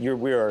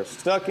 we are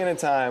stuck in a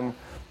time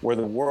where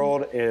the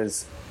world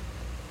is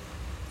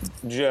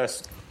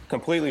just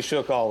completely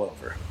shook all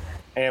over,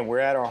 and we're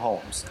at our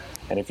homes.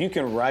 And if you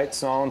can write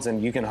songs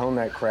and you can hone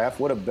that craft,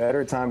 what a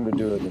better time to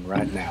do it than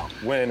right now.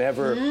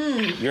 Whenever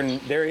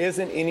there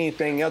isn't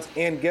anything else.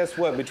 And guess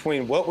what?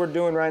 Between what we're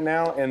doing right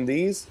now and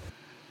these,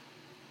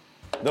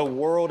 the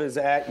world is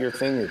at your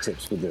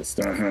fingertips with this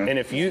stuff. And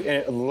if you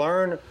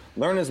learn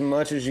as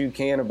much as you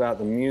can about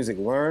the music,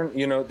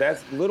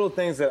 that's little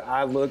things that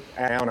I look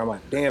at and I'm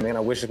like, damn, man,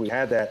 I wish we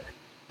had that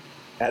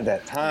at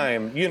that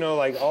time.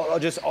 Like all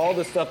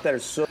the stuff that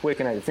is so quick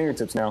and at your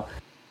fingertips now.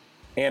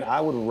 And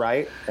I would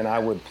write and I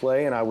would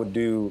play and I would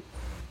do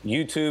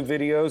YouTube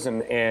videos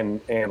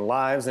and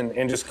lives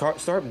and just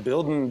start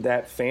building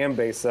that fan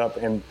base up.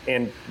 And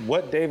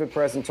what David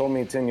Preston told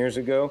me 10 years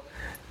ago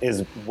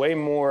is way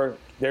more.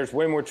 There's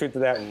way more truth to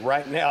that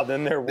right now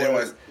than there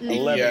was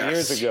 11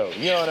 years ago.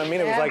 You know what I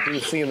mean? It was like you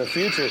see in the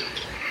future.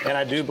 And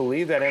I do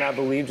believe that. And I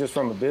believe just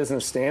from a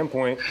business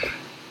standpoint,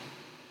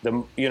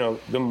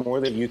 the more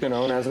that you can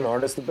own as an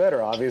artist, the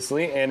better,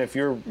 obviously. And if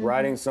you're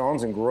writing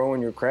songs and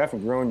growing your craft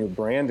and growing your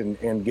brand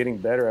and getting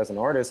better as an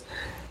artist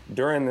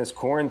during this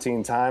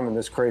quarantine time and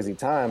this crazy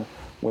time,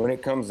 when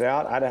it comes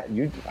out,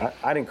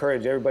 I'd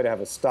encourage everybody to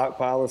have a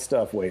stockpile of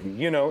stuff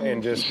waiting,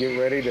 and just get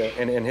ready to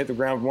and hit the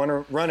ground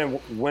running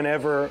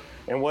whenever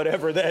and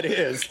whatever that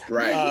is.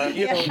 Right.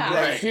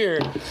 Next year.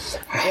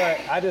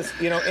 But I just,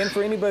 and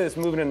for anybody that's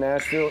moving to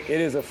Nashville,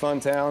 it is a fun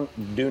town.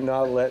 Do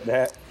not let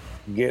that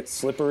get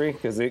slippery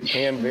because it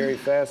can very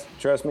fast.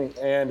 Trust me.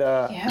 And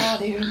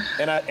dude.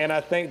 And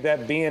I think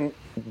that being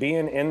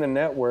in the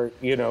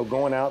network,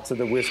 going out to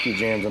the whiskey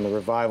jams and the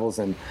revivals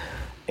and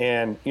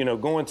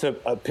going to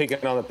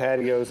picking on the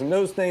patios and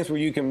those things where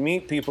you can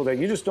meet people that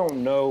you just don't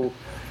know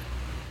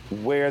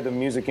where the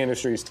music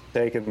industry is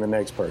taking the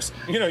next person.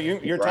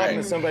 You're talking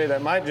to somebody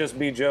that might just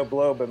be Joe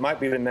Blow, but might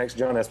be the next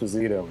John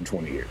Esposito in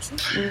 20 years.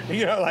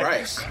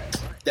 Right.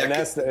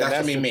 That's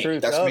gonna be me.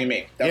 That's gonna be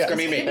me. That's gonna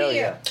be me. Hell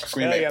yeah.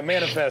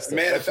 Manifesting.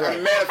 I'm manifesting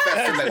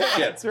that shit.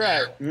 That's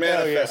right.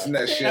 Manifesting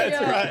that shit.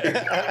 That's right.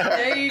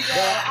 There you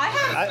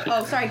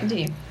go. Sorry,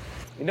 continue.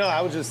 No,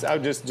 I would just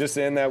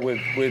end that with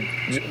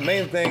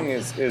main thing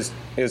is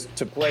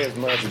to play as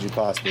much as you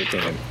possibly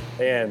can.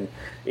 And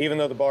even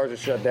though the bars are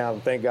shut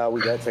down, thank God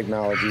we got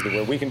technology to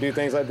where we can do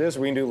things like this.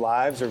 We can do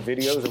lives or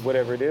videos or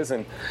whatever it is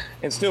and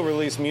still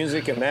release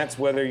music. And that's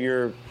whether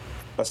you're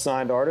a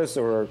signed artist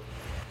or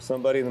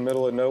somebody in the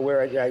middle of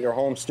nowhere at your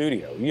home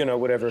studio,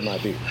 whatever it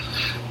might be.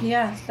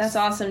 Yeah, that's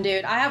awesome,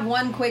 dude. I have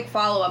one quick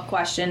follow-up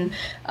question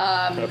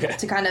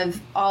to kind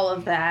of all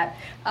of that.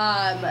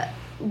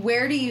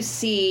 Where do you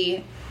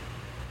see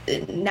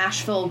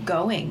Nashville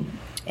going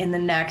in the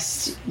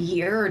next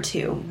year or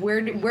two?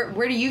 Where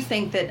do you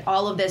think that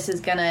all of this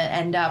is going to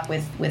end up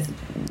with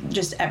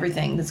just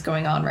everything that's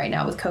going on right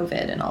now with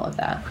COVID and all of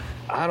that?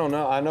 I don't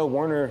know. I know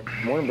Warner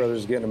Brothers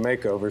is getting a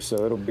makeover,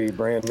 so it'll be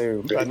brand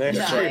new by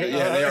next year.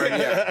 Yeah, they are.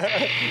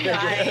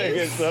 Yeah,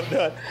 get stuff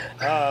done.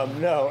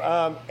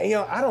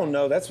 I don't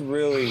know. That's a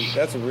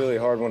really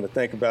hard one to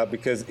think about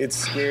because it's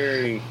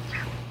scary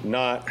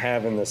not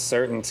having the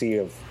certainty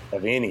of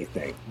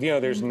anything.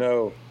 There's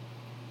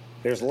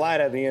light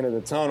at the end of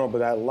the tunnel, but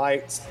that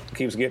light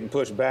keeps getting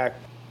pushed back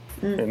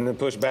and then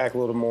pushed back a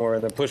little more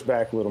and then pushed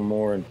back a little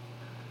more. And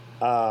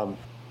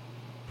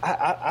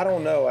I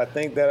don't know. I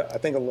think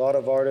a lot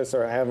of artists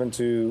are having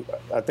to.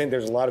 I think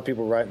there's a lot of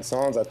people writing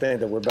songs. I think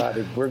that we're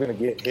going to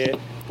get hit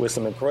with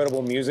some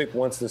incredible music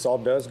once this all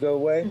does go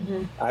away.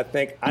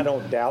 Mm-hmm. I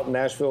don't doubt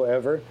Nashville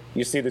ever.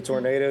 You see the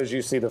tornadoes,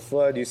 you see the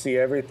flood, you see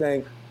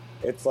everything.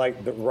 It's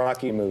like the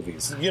Rocky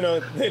movies. They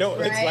don't.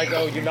 Right. It's like,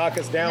 oh, you knock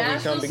us down,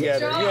 Nashville's we come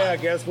together. Strong. Yeah,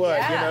 guess what?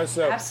 Yeah,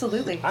 so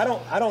absolutely. I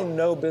don't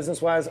know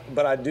business wise,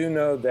 but I do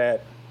know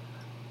that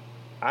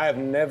I have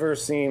never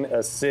seen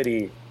a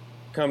city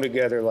come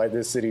together like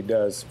this city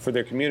does for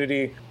their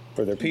community,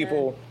 for their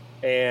people,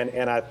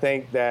 and I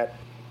think that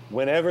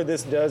whenever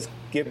this does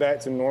get back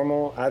to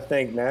normal, I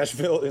think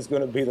Nashville is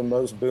going to be the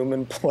most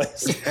booming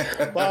place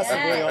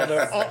possibly on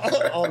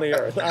the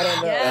earth. I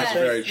don't know. Yes. That's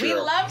very true. We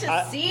love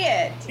to see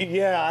it.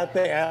 Yeah, I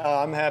think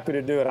I'm happy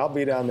to do it. I'll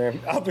be down there.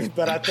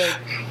 But I think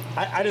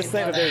I just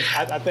think that there's.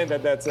 I think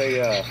that's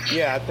a.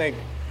 I think,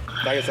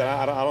 like I said,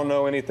 I don't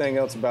know anything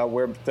else about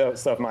where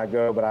stuff might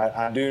go, but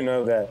I do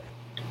know that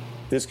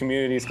this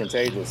community is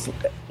contagious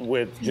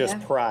with just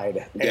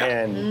pride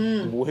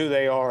and who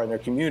they are and their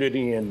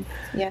community. And,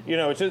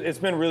 it's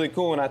been really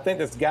cool. And I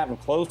think it's gotten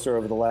closer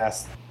over the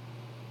last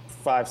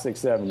 5, 6,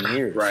 7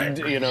 years. Right. And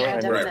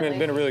it's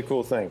been a really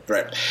cool thing.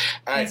 Right.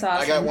 Awesome.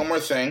 I got one more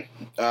thing.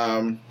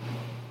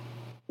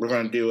 We're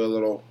going to do a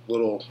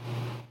little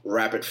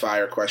rapid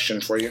fire question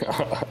for you.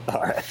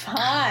 All right.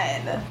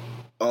 Fun.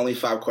 Only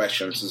 5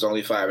 questions. It's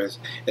only 5, and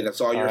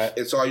it's all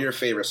your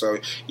favorite. So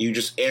you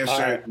just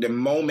answer the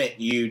moment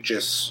you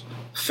just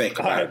think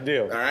about it.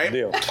 Deal. All right.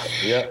 Deal.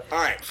 Yeah. All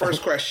right.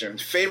 First question: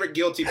 favorite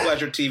guilty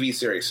pleasure TV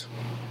series?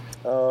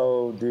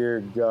 Oh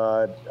dear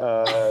God,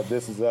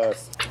 This Is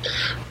Us.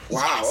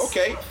 Wow.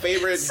 Okay.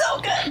 Favorite.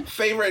 So good.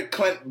 Favorite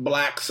Clint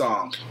Black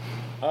song?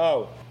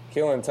 Oh,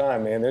 Killing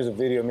Time, man. There's a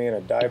video of me in a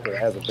diaper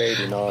as a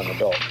baby, not an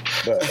adult.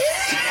 But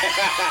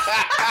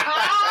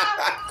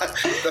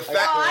the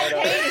fact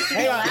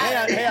hang on.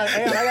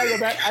 I gotta go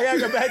back.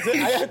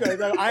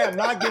 I am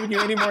not giving you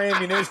any more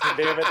ammunition,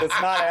 damn it.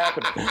 That's not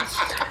happening.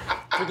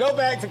 To go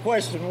back to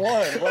question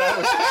 1,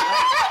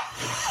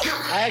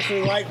 I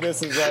actually like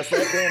This Is Us.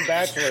 That damn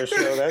Bachelor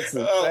show.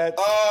 The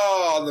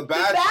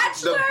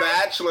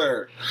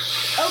Bachelor.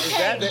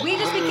 Okay, we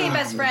just became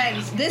best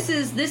friends. This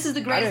is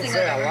the greatest thing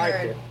I've ever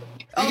heard.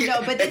 Oh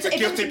no, but it's a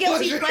guilty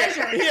pleasure.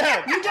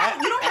 Yeah. You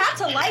don't have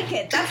to like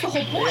it. That's the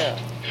whole point. Yeah.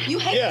 You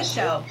hate the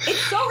show. It's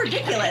so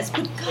ridiculous,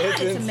 but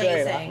God, it's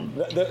amazing.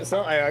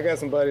 I got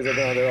some buddies that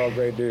know they're all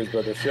great dudes,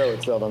 but the show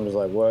itself, I'm just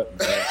like, what?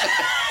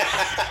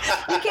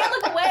 You can't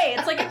look away.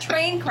 It's like a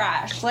train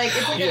crash. Like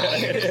it's like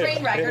a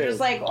train wreck. You're just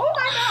like, oh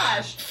my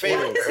gosh,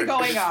 what is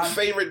going on?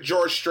 Favorite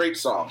George Strait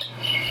song?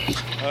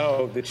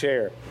 Oh, The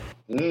Chair.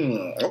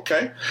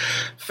 Okay.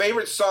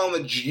 Favorite song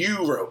that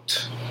you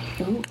wrote?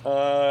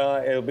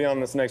 It'll be on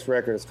this next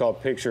record. It's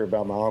called Picture,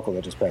 about my uncle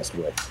that just passed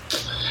away.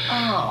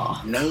 Oh.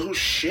 No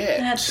shit.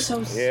 That's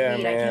so sweet. Yeah,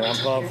 man, I'm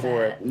pumped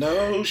for it.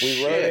 No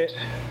shit.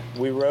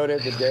 We wrote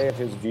it the day of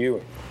his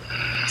viewing.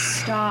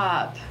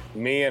 Stop.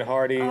 Me and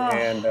Hardy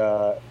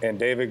and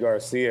David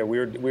Garcia. We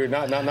were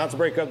not to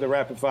break up the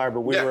rapid fire,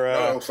 but we were.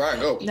 No, fine,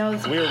 go. No,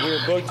 we were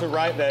booked to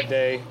write that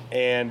day,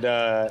 and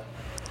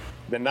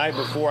the night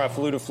before I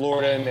flew to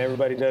Florida, and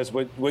everybody does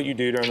what you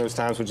do during those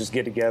times, which is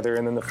get together,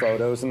 and then the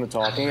photos and the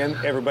talking, and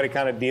everybody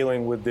kind of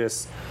dealing with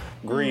this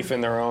grief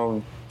in their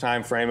own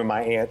time frame, and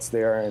my aunt's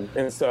there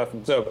and stuff.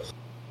 And so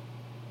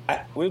it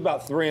was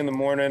about 3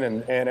 a.m,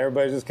 and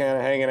everybody's just kind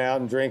of hanging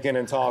out and drinking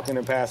and talking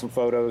and passing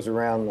photos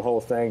around the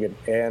whole thing.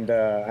 And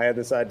I had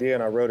this idea,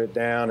 and I wrote it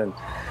down,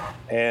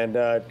 and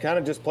kind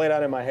of just played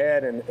out in my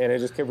head, and it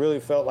just really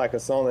felt like a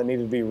song that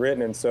needed to be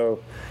written. And so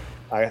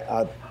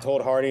I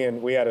told Hardy,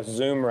 and we had a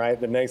Zoom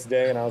the next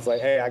day, and I was like,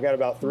 hey, I got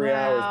about 3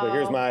 hours, but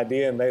here's my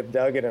idea, and they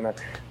dug it, and I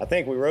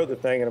think we wrote the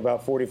thing in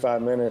about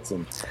 45 minutes,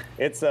 and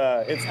it's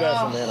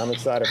special, man. I'm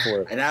excited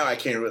for it. And now I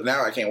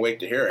can't wait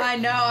to hear it. I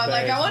know.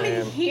 I want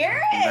to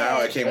hear it. Now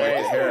I can't wait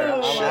to hear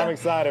it. I'm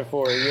excited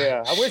for it,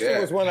 yeah. I wish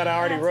it was one that I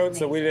already wrote,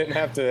 so we didn't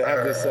have to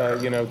have this,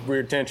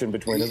 weird tension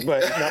between us,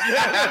 but no.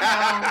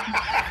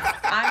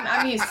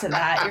 I'm used to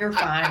that. You're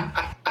fine.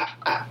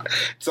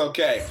 It's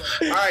okay.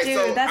 All right, dude,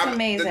 so that's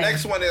amazing. The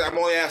next one is I'm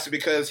only asking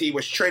because he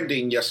was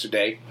trending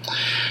yesterday.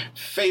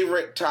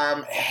 Favorite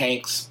Tom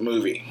Hanks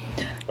movie?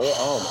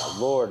 Oh my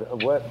Lord!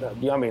 What?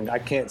 I mean, I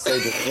can't say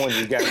just one.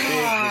 You got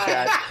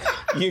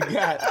Big.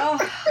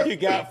 You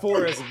got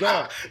Forrest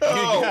Gump.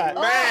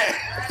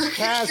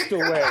 Cast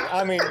Away.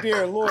 I mean,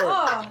 dear Lord,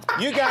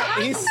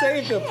 He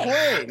saved a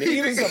plane.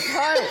 He was a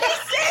pilot. He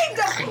saved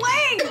a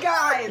plane,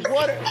 guys.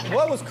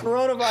 What was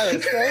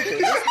coronavirus thinking?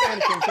 This man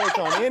can take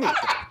on anything.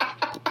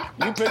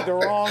 You picked the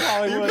wrong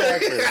Hollywood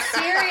actress.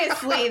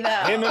 Seriously,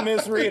 though. Him and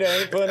Miss Rita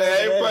ain't putting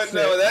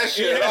that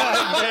shit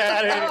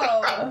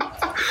on.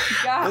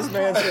 God. This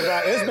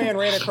man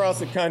ran across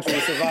the country,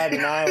 survived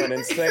an island,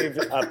 and saved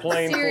a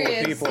plane full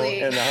of people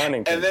in the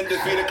Huntington. And then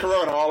defeated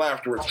Corona all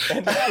afterwards.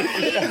 See,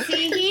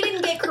 he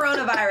didn't get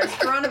coronavirus.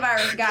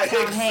 Coronavirus got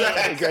Tom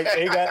Hanks.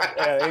 He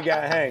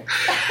got Hank.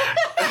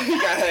 He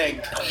got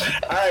Hank.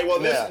 All right, well,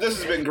 this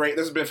has been great.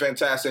 This has been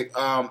fantastic.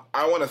 I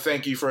want to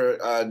thank you for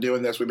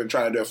doing this. We've been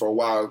trying to do it for a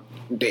while.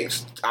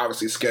 Dates,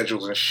 obviously,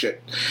 schedules and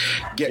shit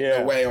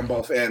getting away on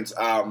both ends.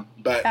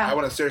 But I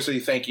want to seriously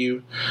thank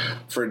you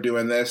for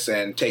doing this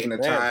and taking the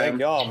time. Thank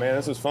y'all, man.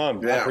 This was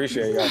fun. I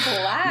appreciate y'all.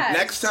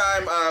 Next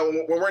time,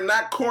 when we're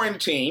not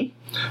quarantined,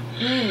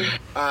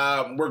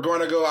 we're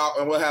going to go out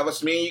and we'll have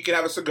me and you can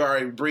have a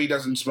cigar. Bree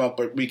doesn't smoke,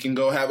 but we can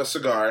go have a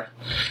cigar.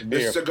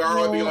 The cigar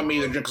will be on me,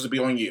 the drinks will be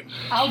on you.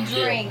 I'll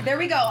drink. There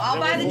we go. I'll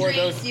buy the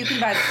drinks, you can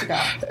buy the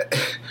cigar.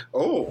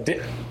 Oh.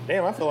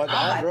 Damn, I feel like the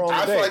hot girl on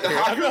the date. Is this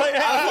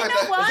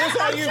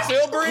how you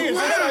feel, Bree?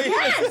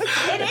 Yes,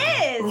 it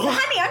is.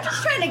 Honey, I'm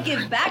just trying to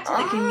give back to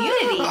the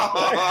community.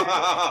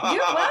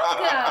 You're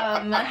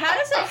welcome. How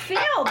does it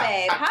feel,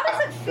 babe? How does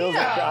it feel?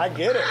 I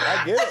get it.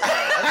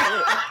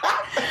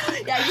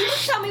 Yeah, you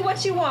just tell me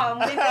what you want.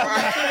 Maybe I'll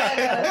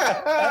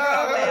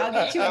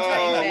get you a drink.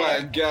 Oh,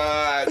 my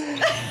God.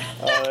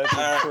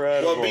 That's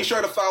incredible. Well, be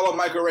sure to follow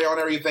Michael Ray on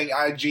everything.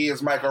 IG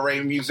is Michael Ray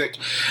Music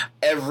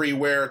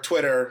everywhere.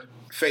 Twitter,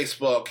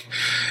 Facebook.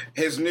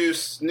 His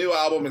new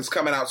album is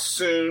coming out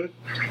soon.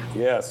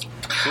 Yes.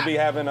 We'll be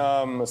having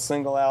a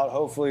single out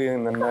hopefully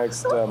in the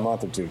next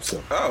month or two.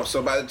 So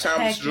by the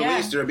time it's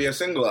released, there'll be a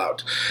single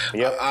out.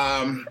 Yep.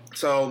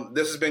 So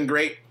this has been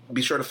great.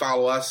 Be sure to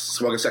follow us,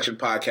 Smoking Section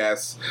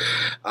Podcast.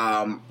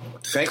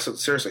 Thanks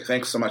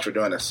so much for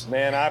doing this.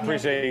 Man, I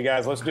appreciate you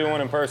guys. Let's do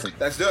one in person.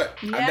 Let's do it.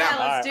 Yeah,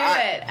 let's do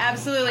it.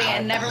 Absolutely.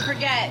 And never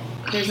forget,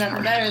 there's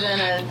nothing better than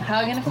a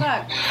hug and a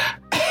fuck.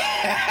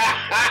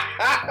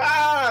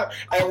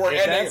 And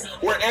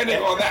we're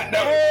ending on that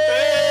note.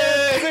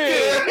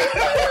 Hey!